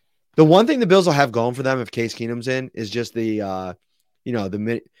 the one thing the Bills will have going for them if Case Keenum's in is just the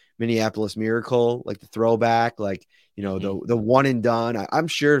Minneapolis Miracle, like the throwback, like, you know, the one and done. I'm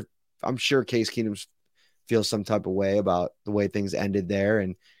sure Case Keenum feels some type of way about the way things ended there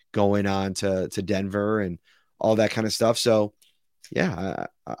and going on to Denver and all that kind of stuff. So yeah,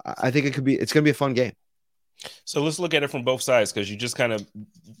 I think it's going to be a fun game. So let's look at it from both sides, because you just kind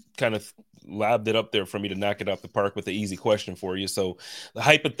of lobbed it up there for me to knock it off the park with the easy question for you. So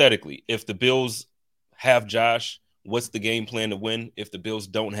hypothetically, if the Bills have Josh, what's the game plan to win? If the Bills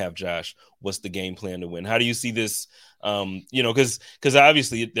don't have Josh, what's the game plan to win? How do you see this? Because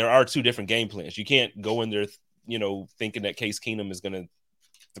obviously there are 2 different game plans. You can't go in there, thinking that Case Keenum is going to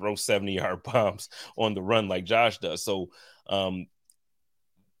throw 70-yard bombs on the run like Josh does. So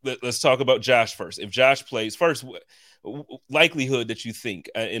let's talk about Josh first. If Josh plays first, likelihood that you think,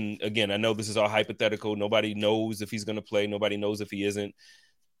 and again, I know this is all hypothetical. Nobody knows if he's going to play. Nobody knows if he isn't.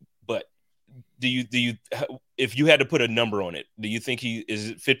 But do you, if you had to put a number on it, do you think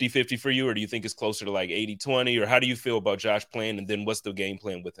is it 50-50 for you, or do you think it's closer to like 80-20, or how do you feel about Josh playing? And then what's the game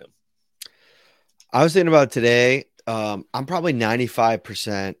plan with him? I was thinking about it today. I'm probably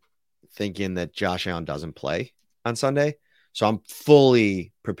 95% thinking that Josh Allen doesn't play on Sunday. So I'm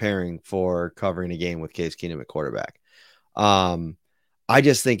fully preparing for covering a game with Case Keenum at quarterback. I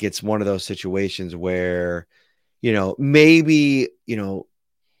just think it's one of those situations where, maybe,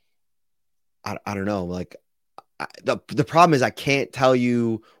 I don't know. Like the problem is I can't tell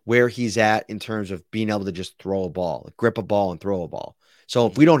you where he's at in terms of being able to just throw a ball, like grip a ball and throw a ball. So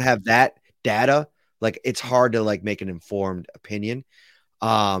if we don't have that data like it's hard to like make an informed opinion.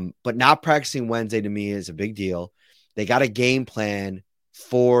 But not practicing Wednesday to me is a big deal. They got a game plan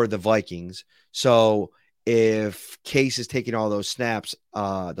for the Vikings. So if Case is taking all those snaps,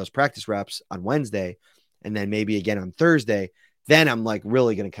 those practice reps on Wednesday, and then maybe again on Thursday, then I'm like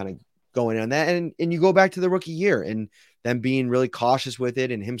really going to kind of go in on that. And you go back to the rookie year and them being really cautious with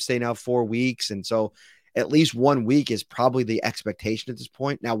it and him staying out 4 weeks. And so at least 1 week is probably the expectation at this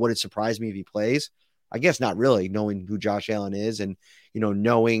point. Now, would it surprise me if he plays? I guess not really, knowing who Josh Allen is and,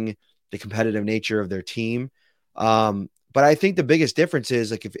 knowing the competitive nature of their team. But I think the biggest difference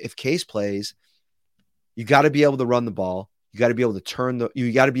is like if Case plays, you got to be able to run the ball. You got to be able to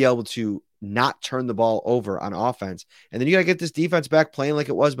you got to be able to not turn the ball over on offense. And then you got to get this defense back playing like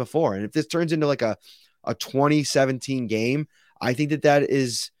it was before. And if this turns into like a 2017 game, I think that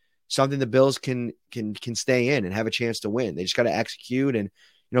is something the Bills can stay in and have a chance to win. They just got to execute, and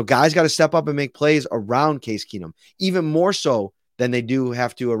guys got to step up and make plays around Case Keenum, even more so than they do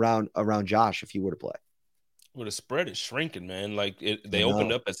have to around Josh if he were to play. Well, the spread is shrinking, man. Like they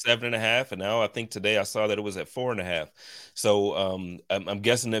opened up at 7.5, and now I think today I saw that it was at 4.5. So I'm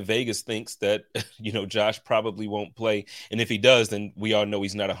guessing that Vegas thinks that Josh probably won't play, and if he does, then we all know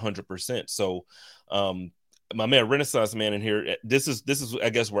he's not 100%. So my man Renaissance Man in here, this is I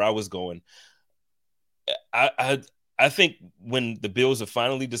guess where I was going. I think when the Bills have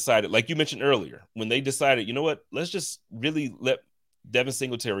finally decided, like you mentioned earlier, when they decided, you know what, let's just really let Devin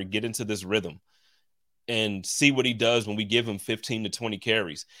Singletary get into this rhythm and see what he does when we give him 15 to 20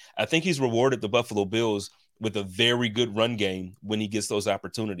 carries. I think he's rewarded the Buffalo Bills with a very good run game when he gets those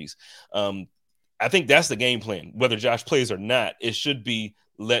opportunities. I think that's the game plan. Whether Josh plays or not, it should be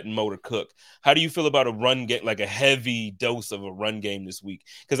letting Motor cook. How do you feel about a run game, like a heavy dose of a run game this week?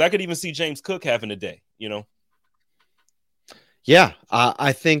 Because I could even see James Cook having a day, Yeah,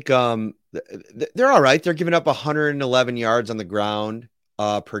 I think they're all right. They're giving up 111 yards on the ground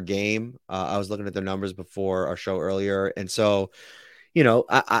per game. I was looking at their numbers before our show earlier. And so,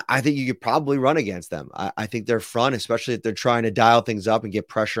 I think you could probably run against them. I think they're fun, especially if they're trying to dial things up and get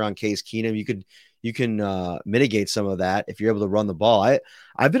pressure on Case Keenum. You can mitigate some of that if you're able to run the ball.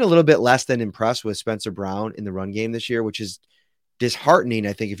 I've been a little bit less than impressed with Spencer Brown in the run game this year, which is disheartening,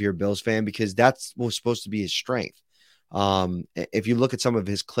 I think, if you're a Bills fan, because that's what was supposed to be his strength. If you look at some of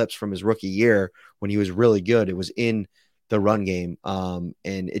his clips from his rookie year when he was really good, it was in the run game. And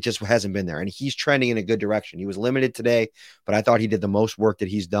it just hasn't been there. And he's trending in a good direction. He was limited today, but I thought he did the most work that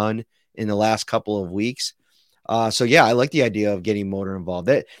he's done in the last couple of weeks. So yeah, I like the idea of getting Motor involved.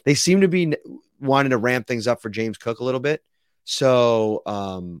 They seem to be wanting to ramp things up for James Cook a little bit.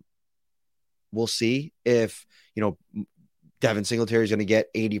 So we'll see if, Devin Singletary is going to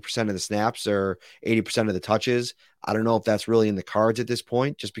get 80% of the snaps or 80% of the touches. I don't know if that's really in the cards at this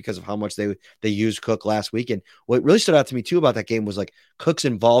point, just because of how much they used Cook last week. And what really stood out to me too about that game was like Cook's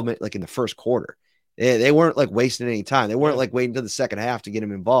involvement, like in the first quarter. They weren't like wasting any time. They weren't like waiting until the second half to get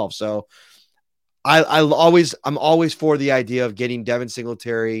him involved. So I'm always for the idea of getting Devin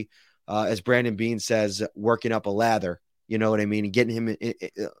Singletary, as Brandon Beane says, working up a lather. You know what I mean? And getting him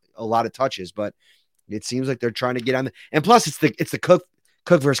a lot of touches, but it seems like they're trying to get on and plus it's the Cook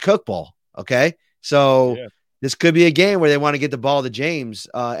versus Cook ball. Okay. So This could be a game where they want to get the ball to James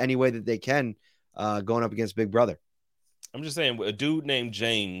any way that they can going up against Big Brother. I'm just saying a dude named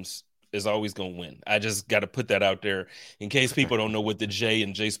James is always going to win. I just got to put that out there in case people don't know what the J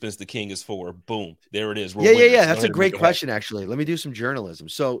and J Spence the King is for. Boom. There it is. Yeah. That's a great question, actually. Let me do some journalism.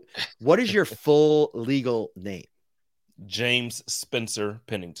 So what is your full legal name? James Spencer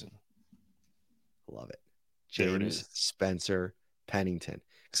Pennington. Love it. James Spencer Pennington.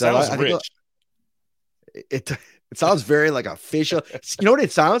 Sounds rich. It sounds very like official. You know what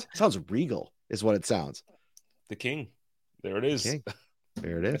it sounds? It sounds regal is what it sounds. The King. There it is.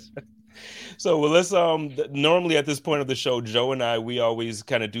 There it is. So let's normally at this point of the show, Joe and I, we always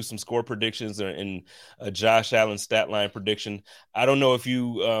kind of do some score predictions and a Josh Allen stat line prediction. I don't know if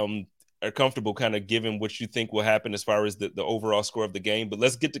you are comfortable kind of giving what you think will happen as far as the overall score of the game, but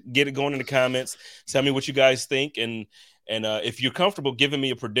let's get it going in the comments. Tell me what you guys think. And if you're comfortable giving me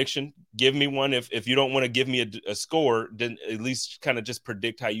a prediction, give me one. If you don't want to give me a score, then at least kind of just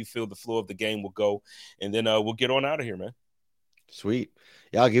predict how you feel the flow of the game will go. And then we'll get on out of here, man. Sweet.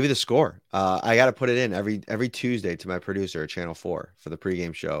 Yeah, I'll give you the score. I got to put it in every Tuesday to my producer at Channel 4 for the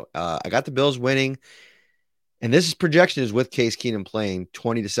pregame show. I got the Bills winning. And this projection is with Case Keenum playing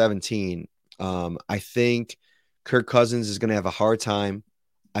 20-17. I think Kirk Cousins is going to have a hard time.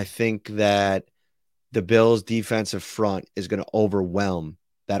 I think that the Bills defensive front is going to overwhelm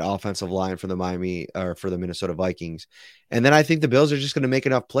that offensive line for the Minnesota Vikings. And then I think the Bills are just going to make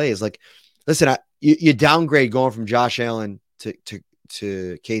enough plays. Like, listen, you downgrade going from Josh Allen to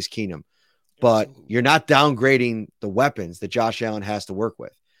Case Keenum, but you're not downgrading the weapons that Josh Allen has to work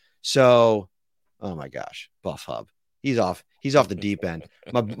with. So, oh my gosh, Buff Hub. He's off the deep end.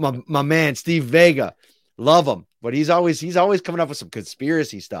 My man, Steve Vega. Love him, but he's always coming up with some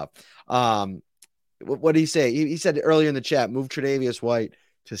conspiracy stuff. What did he say? He said earlier in the chat, move Tre'Davious White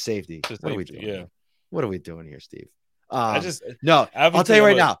to safety. What are we doing? Yeah. What are we doing here, Steve? I'll tell you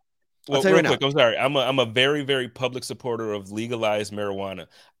right now. Well, real quick, I'm sorry. I'm a very, very public supporter of legalized marijuana.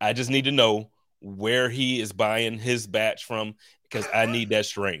 I just need to know where he is buying his batch from, because I need that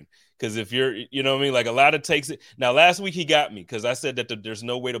strain. Because if you're, you know what I mean? Like, a lot of takes it. Now, last week he got me because I said that there's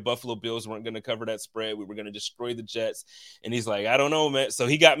no way the Buffalo Bills weren't going to cover that spread. We were going to destroy the Jets. And he's like, I don't know, man. So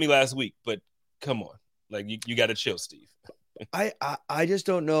he got me last week. But come on. Like, you got to chill, Steve. I just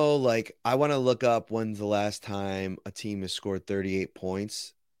don't know. Like, I want to look up when's the last time a team has scored 38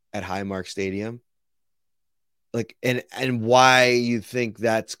 points at Highmark Stadium. Like, and why you think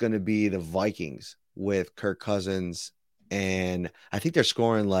that's going to be the Vikings with Kirk Cousins. And I think they're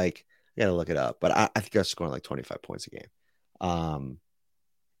scoring like, you got to look it up, but I think they're scoring like 25 points a game.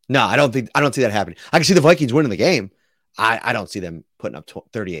 No, I don't see that happening. I can see the Vikings winning the game. I don't see them putting up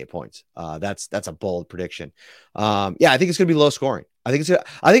 38 points. That's a bold prediction. Yeah, I think it's going to be low scoring. I think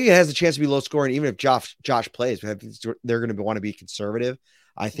it has a chance to be low scoring, even if Josh plays. But I think they're going to want to be conservative.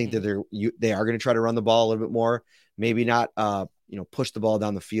 I think that they are going to try to run the ball a little bit more. Maybe not, push the ball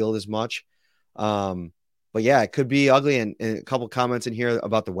down the field as much. But yeah, it could be ugly. And a couple of comments in here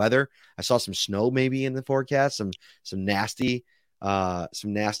about the weather. I saw some snow maybe in the forecast. Some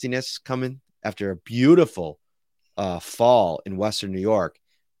nastiness coming after a beautiful fall in Western New York.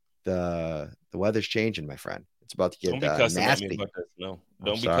 The weather's changing, my friend. It's about to get nasty. At me about that snow.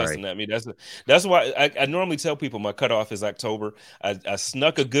 Don't be cussing at me. That's why I normally tell people my cutoff is October. I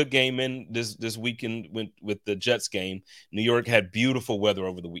snuck a good game in this weekend with the Jets game. New York had beautiful weather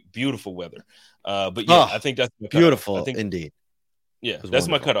over the week. Beautiful weather. But yeah, I think that's beautiful indeed. Yeah, that's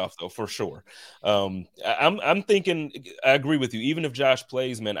my cutoff though, for sure. I'm thinking, I agree with you. Even if Josh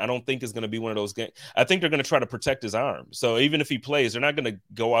plays, man, I don't think it's going to be one of those games. I think they're going to try to protect his arm. So even if he plays, they're not going to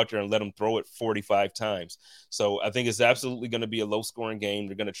go out there and let him throw it 45 times. So I think it's absolutely going to be a low scoring game.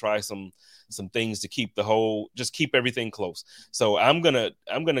 They're going to try some things to keep keep everything close. So I'm gonna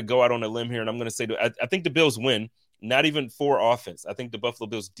go out on a limb here, and I'm going to say I think the Bills win. Not even for offense. I think the Buffalo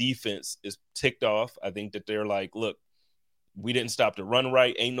Bills defense is ticked off. I think that they're like, look, we didn't stop the run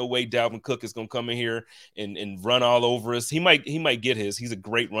right. Ain't no way Dalvin Cook is going to come in here and run all over us. He might get his. He's a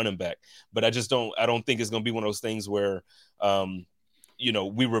great running back, but I don't think it's going to be one of those things where,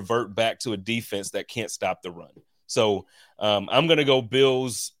 we revert back to a defense that can't stop the run. So I'm going to go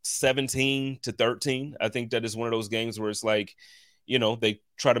Bills 17-13. I think that is one of those games where it's like, they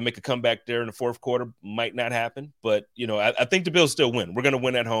try to make a comeback there in the fourth quarter. Might not happen, but, I think the Bills still win. We're going to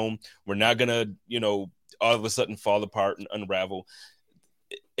win at home. We're not going to, all of a sudden fall apart and unravel.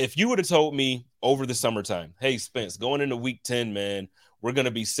 If you would have told me over the summertime, hey, Spence, going into week 10, man, we're going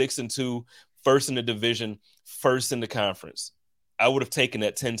to be 6-2, first in the division, first in the conference, I would have taken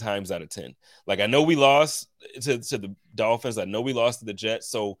that 10 times out of 10. Like, I know we lost to the Dolphins. I know we lost to the Jets.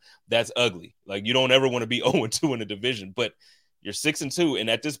 So that's ugly. Like, you don't ever want to be 0-2 in the division, but you're 6-2.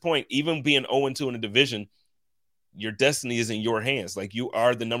 And at this point, even being 0-2 in the division, your destiny is in your hands. Like, you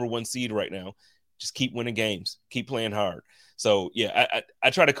are the number one seed right now. Just keep winning games. Keep playing hard. So, yeah, I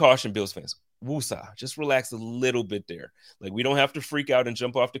try to caution Bills fans. Woosah, just relax a little bit there. Like, we don't have to freak out and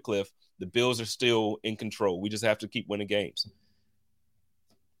jump off the cliff. The Bills are still in control. We just have to keep winning games.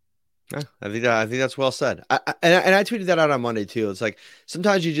 Yeah, I think that's well said. I tweeted that out on Monday too. It's like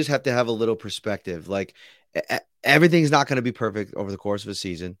sometimes you just have to have a little perspective. Like everything's not going to be perfect over the course of a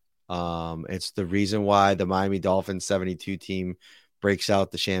season. It's the reason why the Miami Dolphins 72 team breaks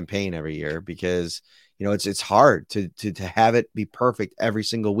out the champagne every year, because it's hard to have it be perfect every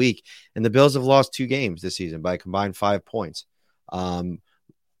single week. And the Bills have lost 2 games this season by a combined 5 points.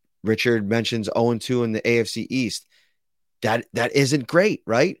 Richard mentions 0-2 in the AFC East. That isn't great,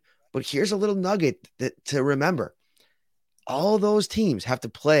 right? But here's a little nugget to remember. All those teams have to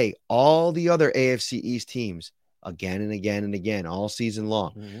play all the other AFC East teams again and again and again all season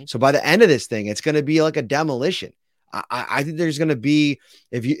long. Mm-hmm. So by the end of this thing, it's going to be like a demolition. I think there's going to be,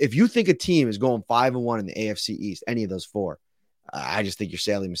 if you think a team is going 5-1 in the AFC East, any of those 4, I just think you're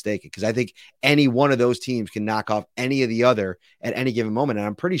sadly mistaken, because I think any one of those teams can knock off any of the other at any given moment. And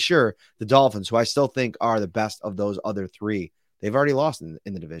I'm pretty sure the Dolphins, who I still think are the best of those other 3, they've already lost in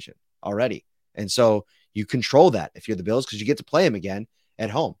the division already. And so you control that if you're the Bills, because you get to play them again at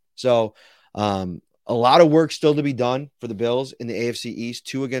home. So a A lot of work still to be done for the Bills in the AFC East,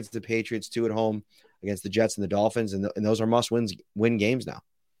 2 against the Patriots, 2 at home against the Jets and the Dolphins. And those are must-win games now.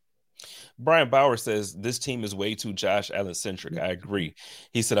 Brian Bauer says this team is way too Josh Allen centric. I agree.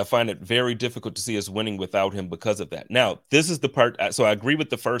 He said, I find it very difficult to see us winning without him because of that. Now, this is the part. So I agree with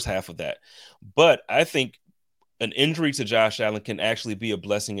the first half of that, but I think an injury to Josh Allen can actually be a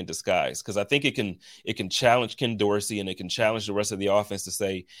blessing in disguise, because I think it can challenge Ken Dorsey and it can challenge the rest of the offense to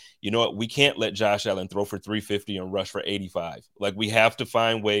say, you know what, we can't let Josh Allen throw for 350 and rush for 85. Like, we have to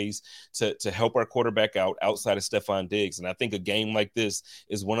find ways to help our quarterback out outside of Stephon Diggs. And I think a game like this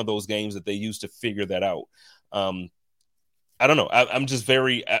is one of those games that they use to figure that out. I don't know. I'm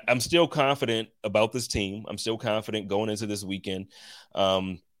still confident about this team. I'm still confident going into this weekend.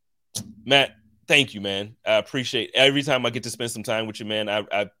 Matt, thank you, man. I appreciate every time I get to spend some time with you, man.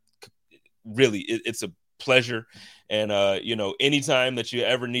 I really, it's a pleasure. And, anytime that you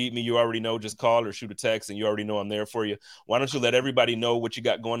ever need me, you already know, just call or shoot a text and you already know I'm there for you. Why don't you let everybody know what you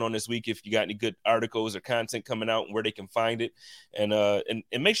got going on this week? If you got any good articles or content coming out and where they can find it, and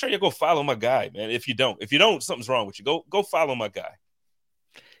make sure you go follow my guy, man. If you don't, something's wrong with you. Go follow my guy.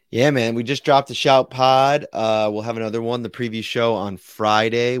 Yeah, man. We just dropped the Shout Pod. We'll have another one, the preview show on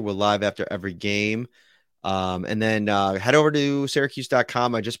Friday. We're live after every game. And then head over to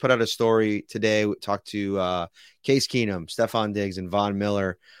Syracuse.com. I just put out a story today. We talked to Case Keenum, Stephon Diggs, and Von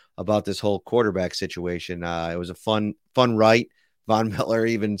Miller about this whole quarterback situation. It was a fun write. Von Miller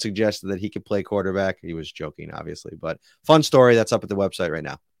even suggested that he could play quarterback. He was joking, obviously, but fun story that's up at the website right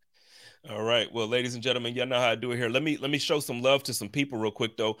now. All right. Well, ladies and gentlemen, y'all know how I do it here. Let me show some love to some people real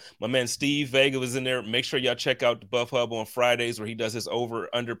quick, though. My man Steve Vega was in there. Make sure y'all check out the Buff Hub on Fridays, where he does his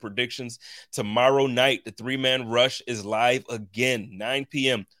over-under predictions. Tomorrow night, the 3-man rush is live again, 9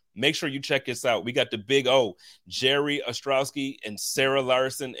 p.m. Make sure you check us out. We got the Big O, Jerry Ostrowski and Sarah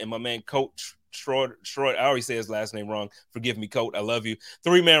Larson, and my man Coach Schroed. I always say his last name wrong. Forgive me, Coach. I love you.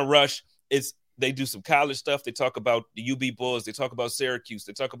 3-man rush. They do some college stuff. They talk about the UB Bulls. They talk about Syracuse.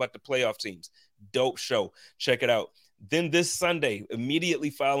 They talk about the playoff teams. Dope show. Check it out. Then this Sunday, immediately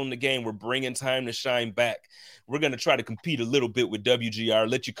following the game, we're bringing Time to Shine back. We're going to try to compete a little bit with WGR.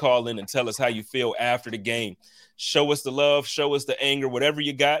 Let you call in and tell us how you feel after the game. Show us the love. Show us the anger. Whatever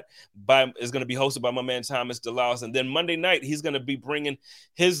you got is going to be hosted by my man Thomas DeLaus. And then Monday night, he's going to be bringing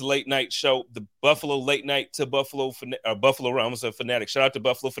his late night show, the Buffalo Late Night to Buffalo Fanatics. Shout out to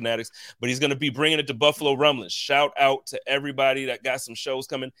Buffalo Fanatics. But he's going to be bringing it to Buffalo Rumblings. Shout out to everybody that got some shows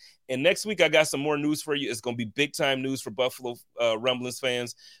coming. And next week, I got some more news for you. It's going to be big-time news for Buffalo Rumblings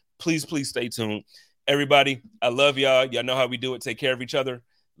fans. Please stay tuned. Everybody, I love y'all. Y'all know how we do it. Take care of each other.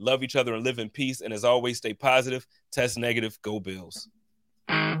 Love each other and live in peace. And as always, stay positive. Test negative. Go Bills.